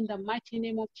 Father, in the mighty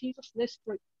name of Jesus, let's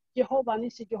pray. Jehovah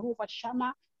Nissi, Jehovah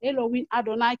Shammah, Elohim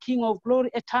Adonai, King of glory,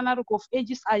 eternal rock of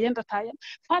ages, I am that I am.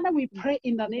 Father, we pray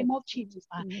in the name of Jesus.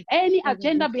 Any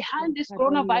agenda behind this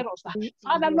coronavirus,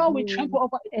 Father, Lord, we trample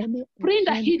over it. Bring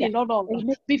the hidden, Lord,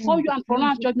 before you and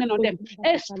pronounce judgment on them.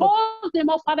 Expose them,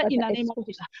 oh Father, in the name of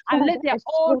Jesus. And let their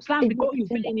all plan be going in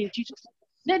vain in Jesus.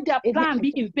 Let their plan be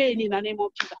in vain in the name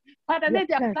of Jesus. Father, let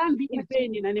their plan be in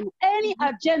vain in the name of any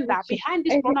agenda behind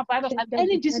this coronavirus and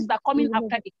any disease that are coming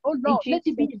after it. Oh Lord, let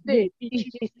it be in vain in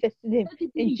Jesus' name. Let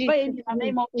it be in vain in the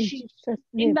name of Jesus.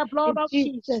 In the blood of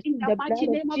Jesus, in the mighty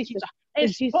name of Jesus.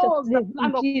 Expose the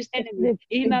plan of this enemy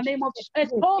in the name of Jesus.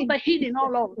 Expose the hidden, oh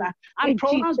Lord, and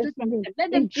pronounce judgment.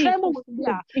 Let them tremble with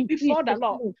fear before the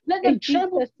Lord. Let them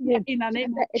tremble with fear in the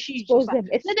name of Jesus.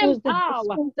 Let them bow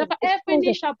that every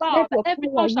knee shall bow, that every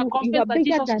tongue shall confess that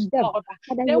Jesus is Lord.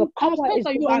 They will confess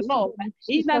that you are Lord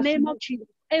in the name of Jesus.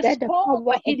 Expose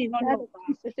the hidden on your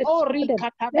Oh,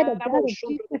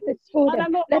 Father,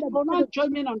 Lord, pronounce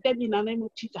judgment on them in the name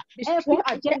of Jesus. Every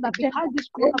agenda behind this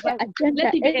coronavirus,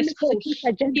 let it be exposed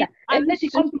and let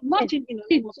it come to nothing in the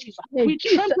name of Jesus. We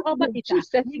trample over it.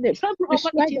 We trample over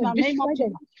it in the name of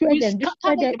Jesus. We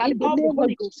scatter it by the power of the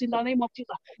Holy Ghost in the name of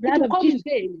Jesus. It will come in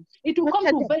vain. It will come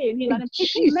to vain in the name of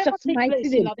Jesus. It will never take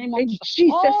place in the name of Jesus.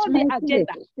 All the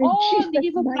agenda, all the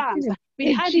evil plans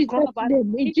behind the coronavirus,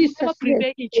 it will never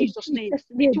prevail in Jesus' name.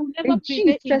 It will never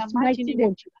prevail in the mighty name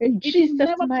of Jesus. It will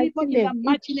never prevail in the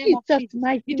mighty name of Jesus.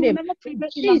 It will never prevail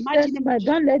in the mighty name of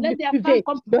Jesus. Let their plan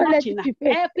come to nothing.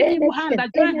 Every evil hand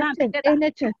that join hands together.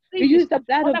 We use the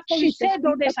blood of Jesus. You said,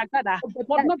 though they shall gather,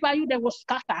 but not by you they will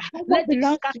scatter. Let it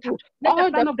scatter. Let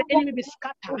the plan of the enemy be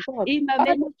scattered. In the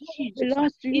name of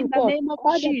Jesus. In the name of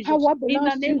Jesus. In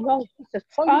the name of Jesus.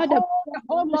 For you hold the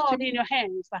whole Lord in your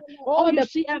hands. Oh, you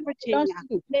see everything.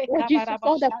 Jesus,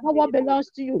 all the power belongs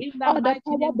to you. All the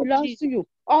power belongs to you.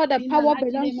 All the power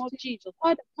belongs to Jesus.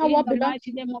 All the power belongs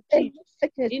to you.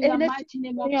 In the mighty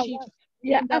name of Jesus.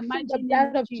 We are asking the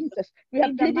blood of Jesus. We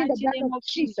are pleading the blood of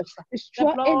Jesus.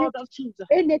 Destroy anything.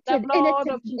 Let the blood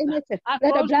of Jesus.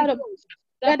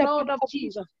 The blood of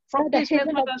Jesus, from east, west,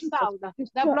 north, and south,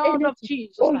 the blood of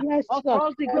Jesus,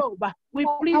 across the globe, we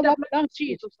plead the blood of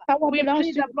Jesus, we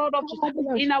plead the blood of Jesus,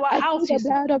 in our houses,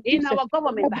 in our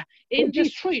government, in the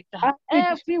street,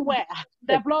 everywhere,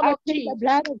 the blood of Jesus,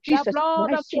 the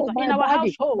blood of Jesus, in our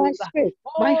households,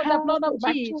 oh, the blood of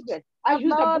Jesus, the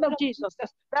blood of Jesus,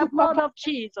 the blood of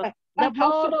Jesus. The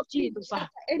blood of Jesus,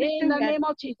 in the name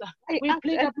of Jesus, we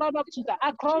plead the blood of Jesus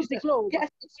across the globe,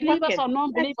 believers or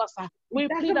non-believers, we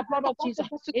plead the blood of Jesus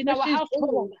in our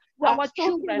household, our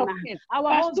children,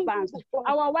 our husbands,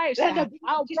 our wives,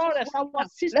 our brothers, our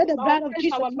sisters,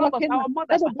 our lovers, our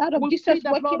mothers, we plead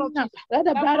the blood of Jesus. Let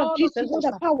the blood of Jesus, let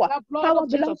the power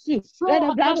belongs to you. Let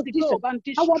the blood of Jesus,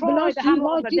 power belongs to you,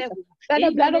 Lord Jesus. Let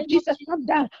the blood of Jesus come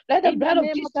down. Let the blood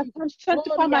of Jesus come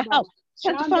sanctify my house.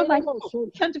 Sanctify my home,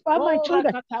 sanctify my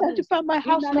children, sanctify my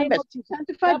house members,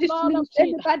 sanctify this ministry,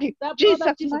 anybody. Jesus'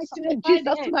 mighty name,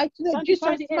 Jesus' mighty name, Jesus'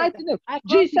 mighty name,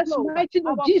 Jesus' mighty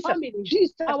name,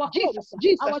 Jesus, our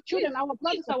children, our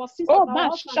brothers, our sisters, our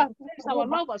husbands, our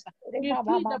lovers.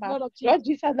 Lord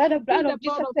Jesus, let the blood of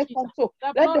Jesus take control.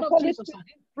 Let the Holy Spirit,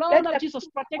 blood of Jesus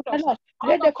protect us.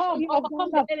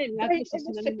 Overcome the enemy against us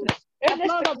in the name of Jesus. The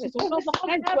blood of Jesus overcome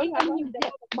every enemy.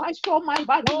 My soul, my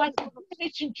body, my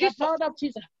spirit, Jesus. The blood of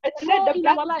Jesus. Flow in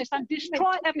our lives and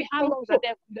destroy every hand of the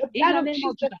devil. In the name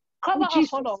of Jesus. Cover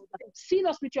us, O Lord. Seal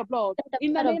us with your blood.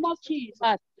 In the name of Jesus.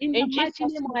 In the mighty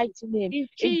name. In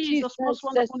Jesus' most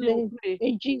wonderful name.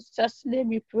 In Jesus' name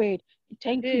we prayed.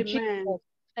 Thank you, Jesus.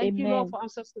 Thank you, Lord, for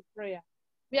answers to prayer.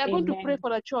 We are going to pray for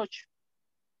the church.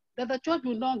 That the church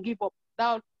will not give up.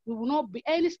 That we will not be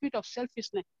any spirit of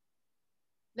selfishness.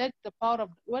 Let the power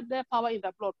in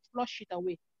the blood flush it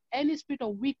away. Any spirit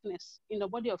of weakness in the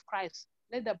body of Christ,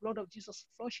 let the blood of Jesus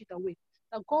flush it away.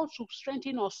 That God should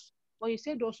strengthen us. For he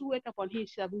said, those who wait upon him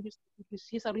shall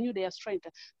renew their strength.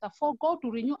 That for God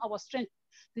to renew our strength,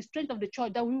 the strength of the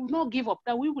church, that we will not give up,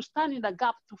 that we will stand in the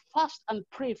gap to fast and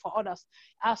pray for others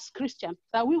as Christians,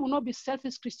 that we will not be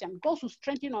selfish Christians. God should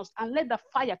strengthen us and let the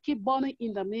fire keep burning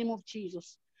in the name of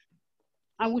Jesus.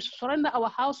 And we surrender our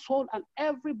household and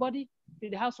everybody to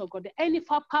the house of God. Any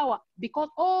power, because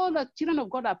all the children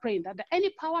of God are praying, that any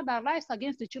power that rises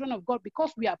against the children of God,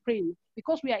 because we are praying,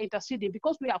 because we are interceding,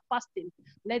 because we are fasting,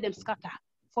 let them scatter.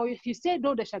 For he said,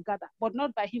 though they shall gather, but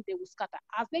not by him they will scatter.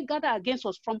 As they gather against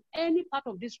us from any part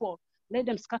of this world, let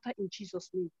them scatter in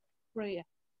Jesus' name. Prayer.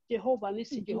 Jehovah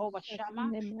Nissi, Jehovah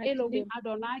Shammah, Elohim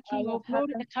Adonai, King of glory,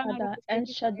 eternal El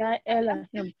Shaddai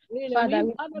Elohim. Father,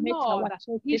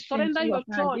 we surrender your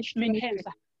church to your hands.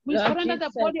 We surrender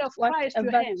the body of Christ to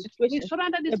your hands. We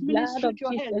surrender this ministry to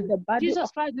your hands.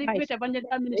 Jesus Christ, Liquid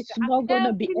Evangelical Ministry. It's not going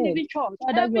to be living church.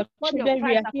 Father, your children,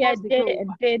 we are here day and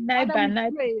day, night by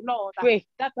night. Pray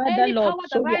that Father, any Lord, power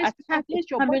that rises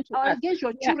against your body or against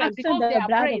your children because they are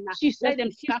praying, let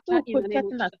them scatter in the name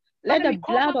of Jesus. Let the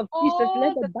blood of Jesus,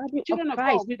 let the body of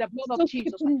Christ, with the blood of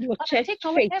Jesus. Take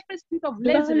away every spirit of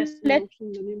laziness in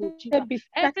the name of Jesus.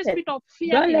 Every spirit of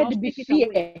fear, don't let it be fear.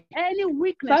 Any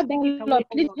weakness, Lord,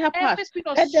 please help us.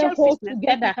 Let them hold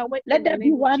together. Let there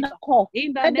be one accord.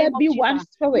 Let there be one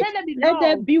spirit. Let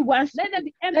there be one.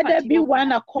 Let there be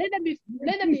one accord.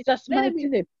 Let there be Jesus' mighty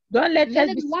name. Don't let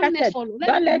us be scattered.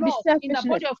 Don't let be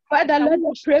selfishness. Father, let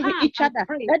them pray with each other.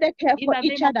 Let them care for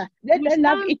each other. Let them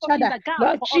love each other.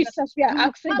 Lord Jesus, we are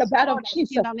asking the blood of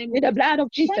Jesus. In the blood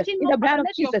of Jesus. In the blood of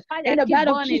Jesus. In the blood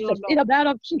of Jesus. In the blood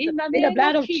of Jesus. In the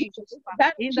blood of Jesus.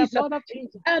 In the blood of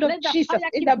Jesus. In the blood of Jesus.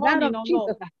 In the blood of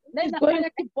Jesus.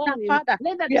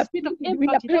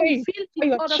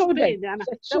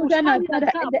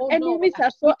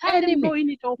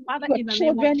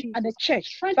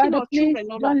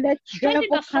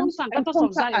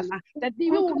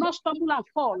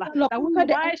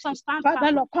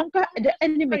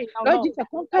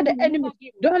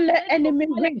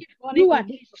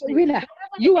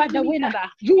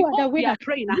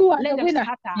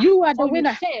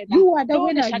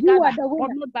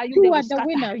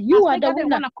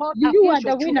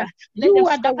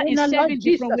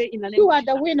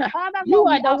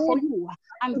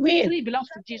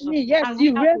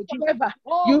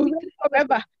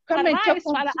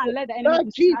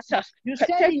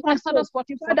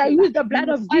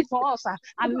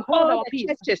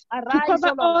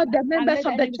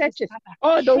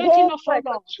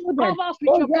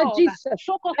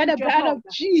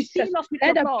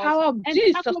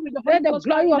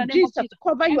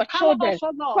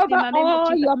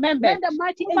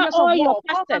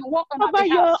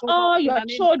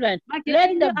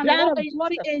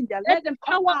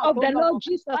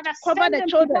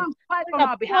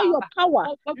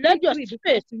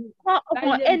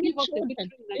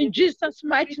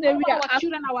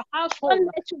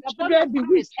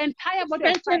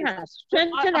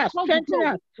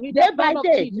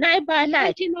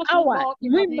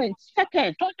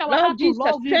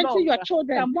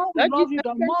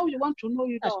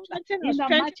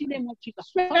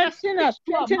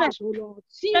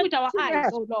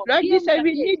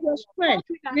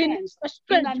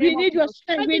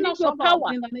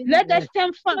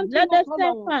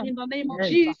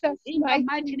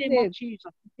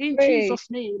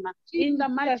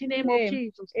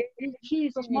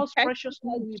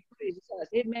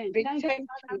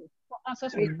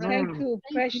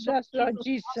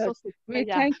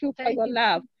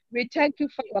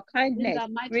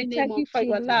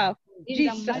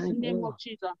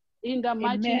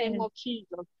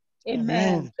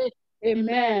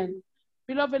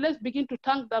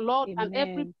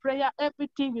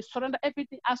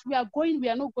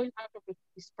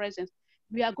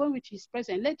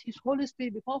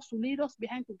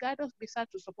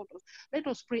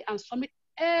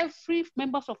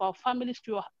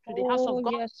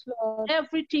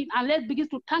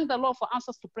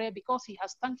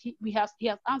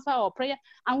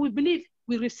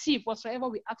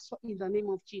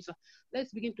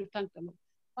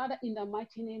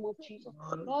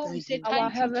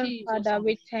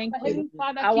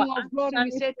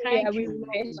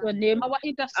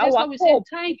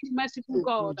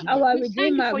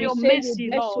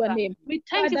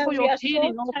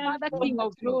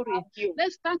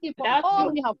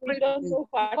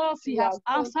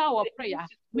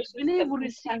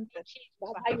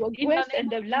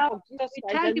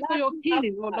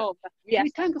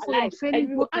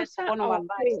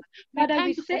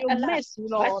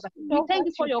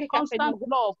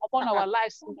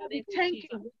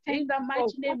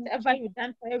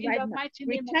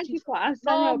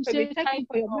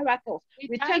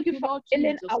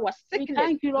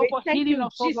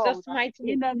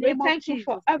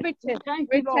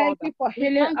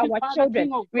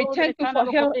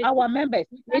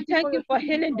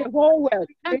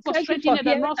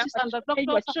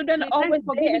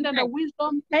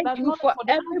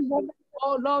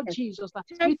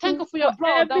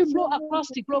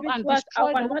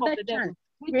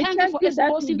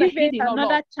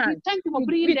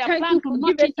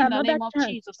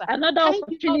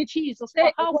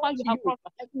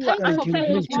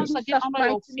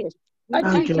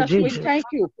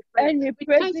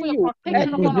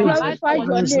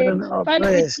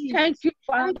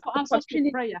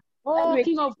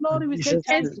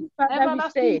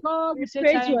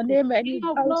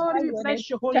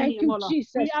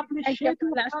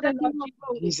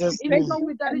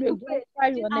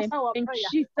 glorify your name. In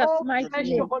Jesus' mighty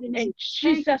name. In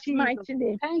Jesus' mighty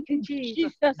name. Thank you,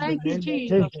 Jesus. Jesus' Thank you, name.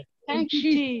 Jesus. Thank you,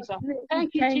 Jesus.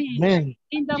 Thank you, Jesus.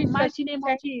 In the mighty name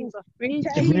of Jesus. In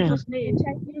Jesus' name.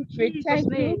 In Jesus'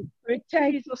 name. In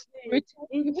Jesus' name.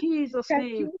 In Jesus'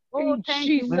 name. Oh, thank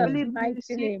you. We believe we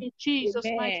receive in Jesus'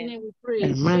 mighty name. We pray.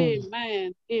 Amen.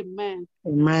 Amen.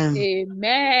 Amen.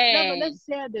 Amen. Let's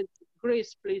share the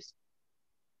grace, please.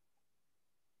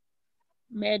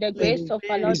 May the grace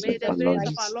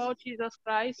of our Lord Jesus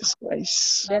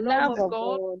Christ, the love of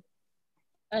God,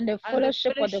 and the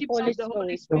fellowship of the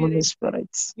Holy Spirit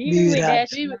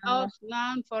be with us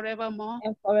now and forevermore.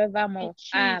 and forevermore.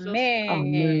 Amen. Amen.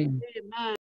 Amen.